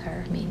meet with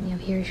her.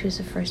 Here she was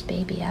the first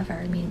baby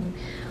ever.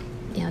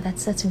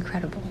 That's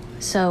incredible.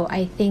 So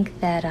I think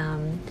that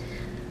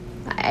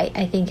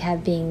I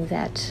think being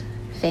that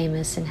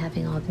famous and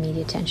having all the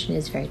media attention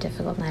is very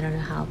difficult, and I don't know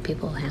how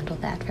people handle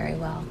that very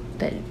well.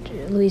 But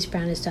Louise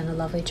Brown has done a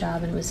lovely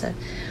job, and it was a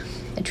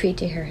treat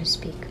to hear her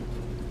speak.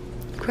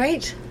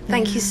 Great.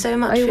 Thank you so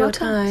much for your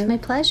time. It's my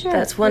pleasure.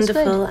 That's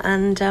wonderful,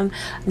 and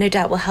no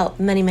doubt will help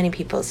many, many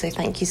people. So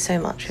thank you so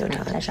much for your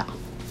time. My pleasure.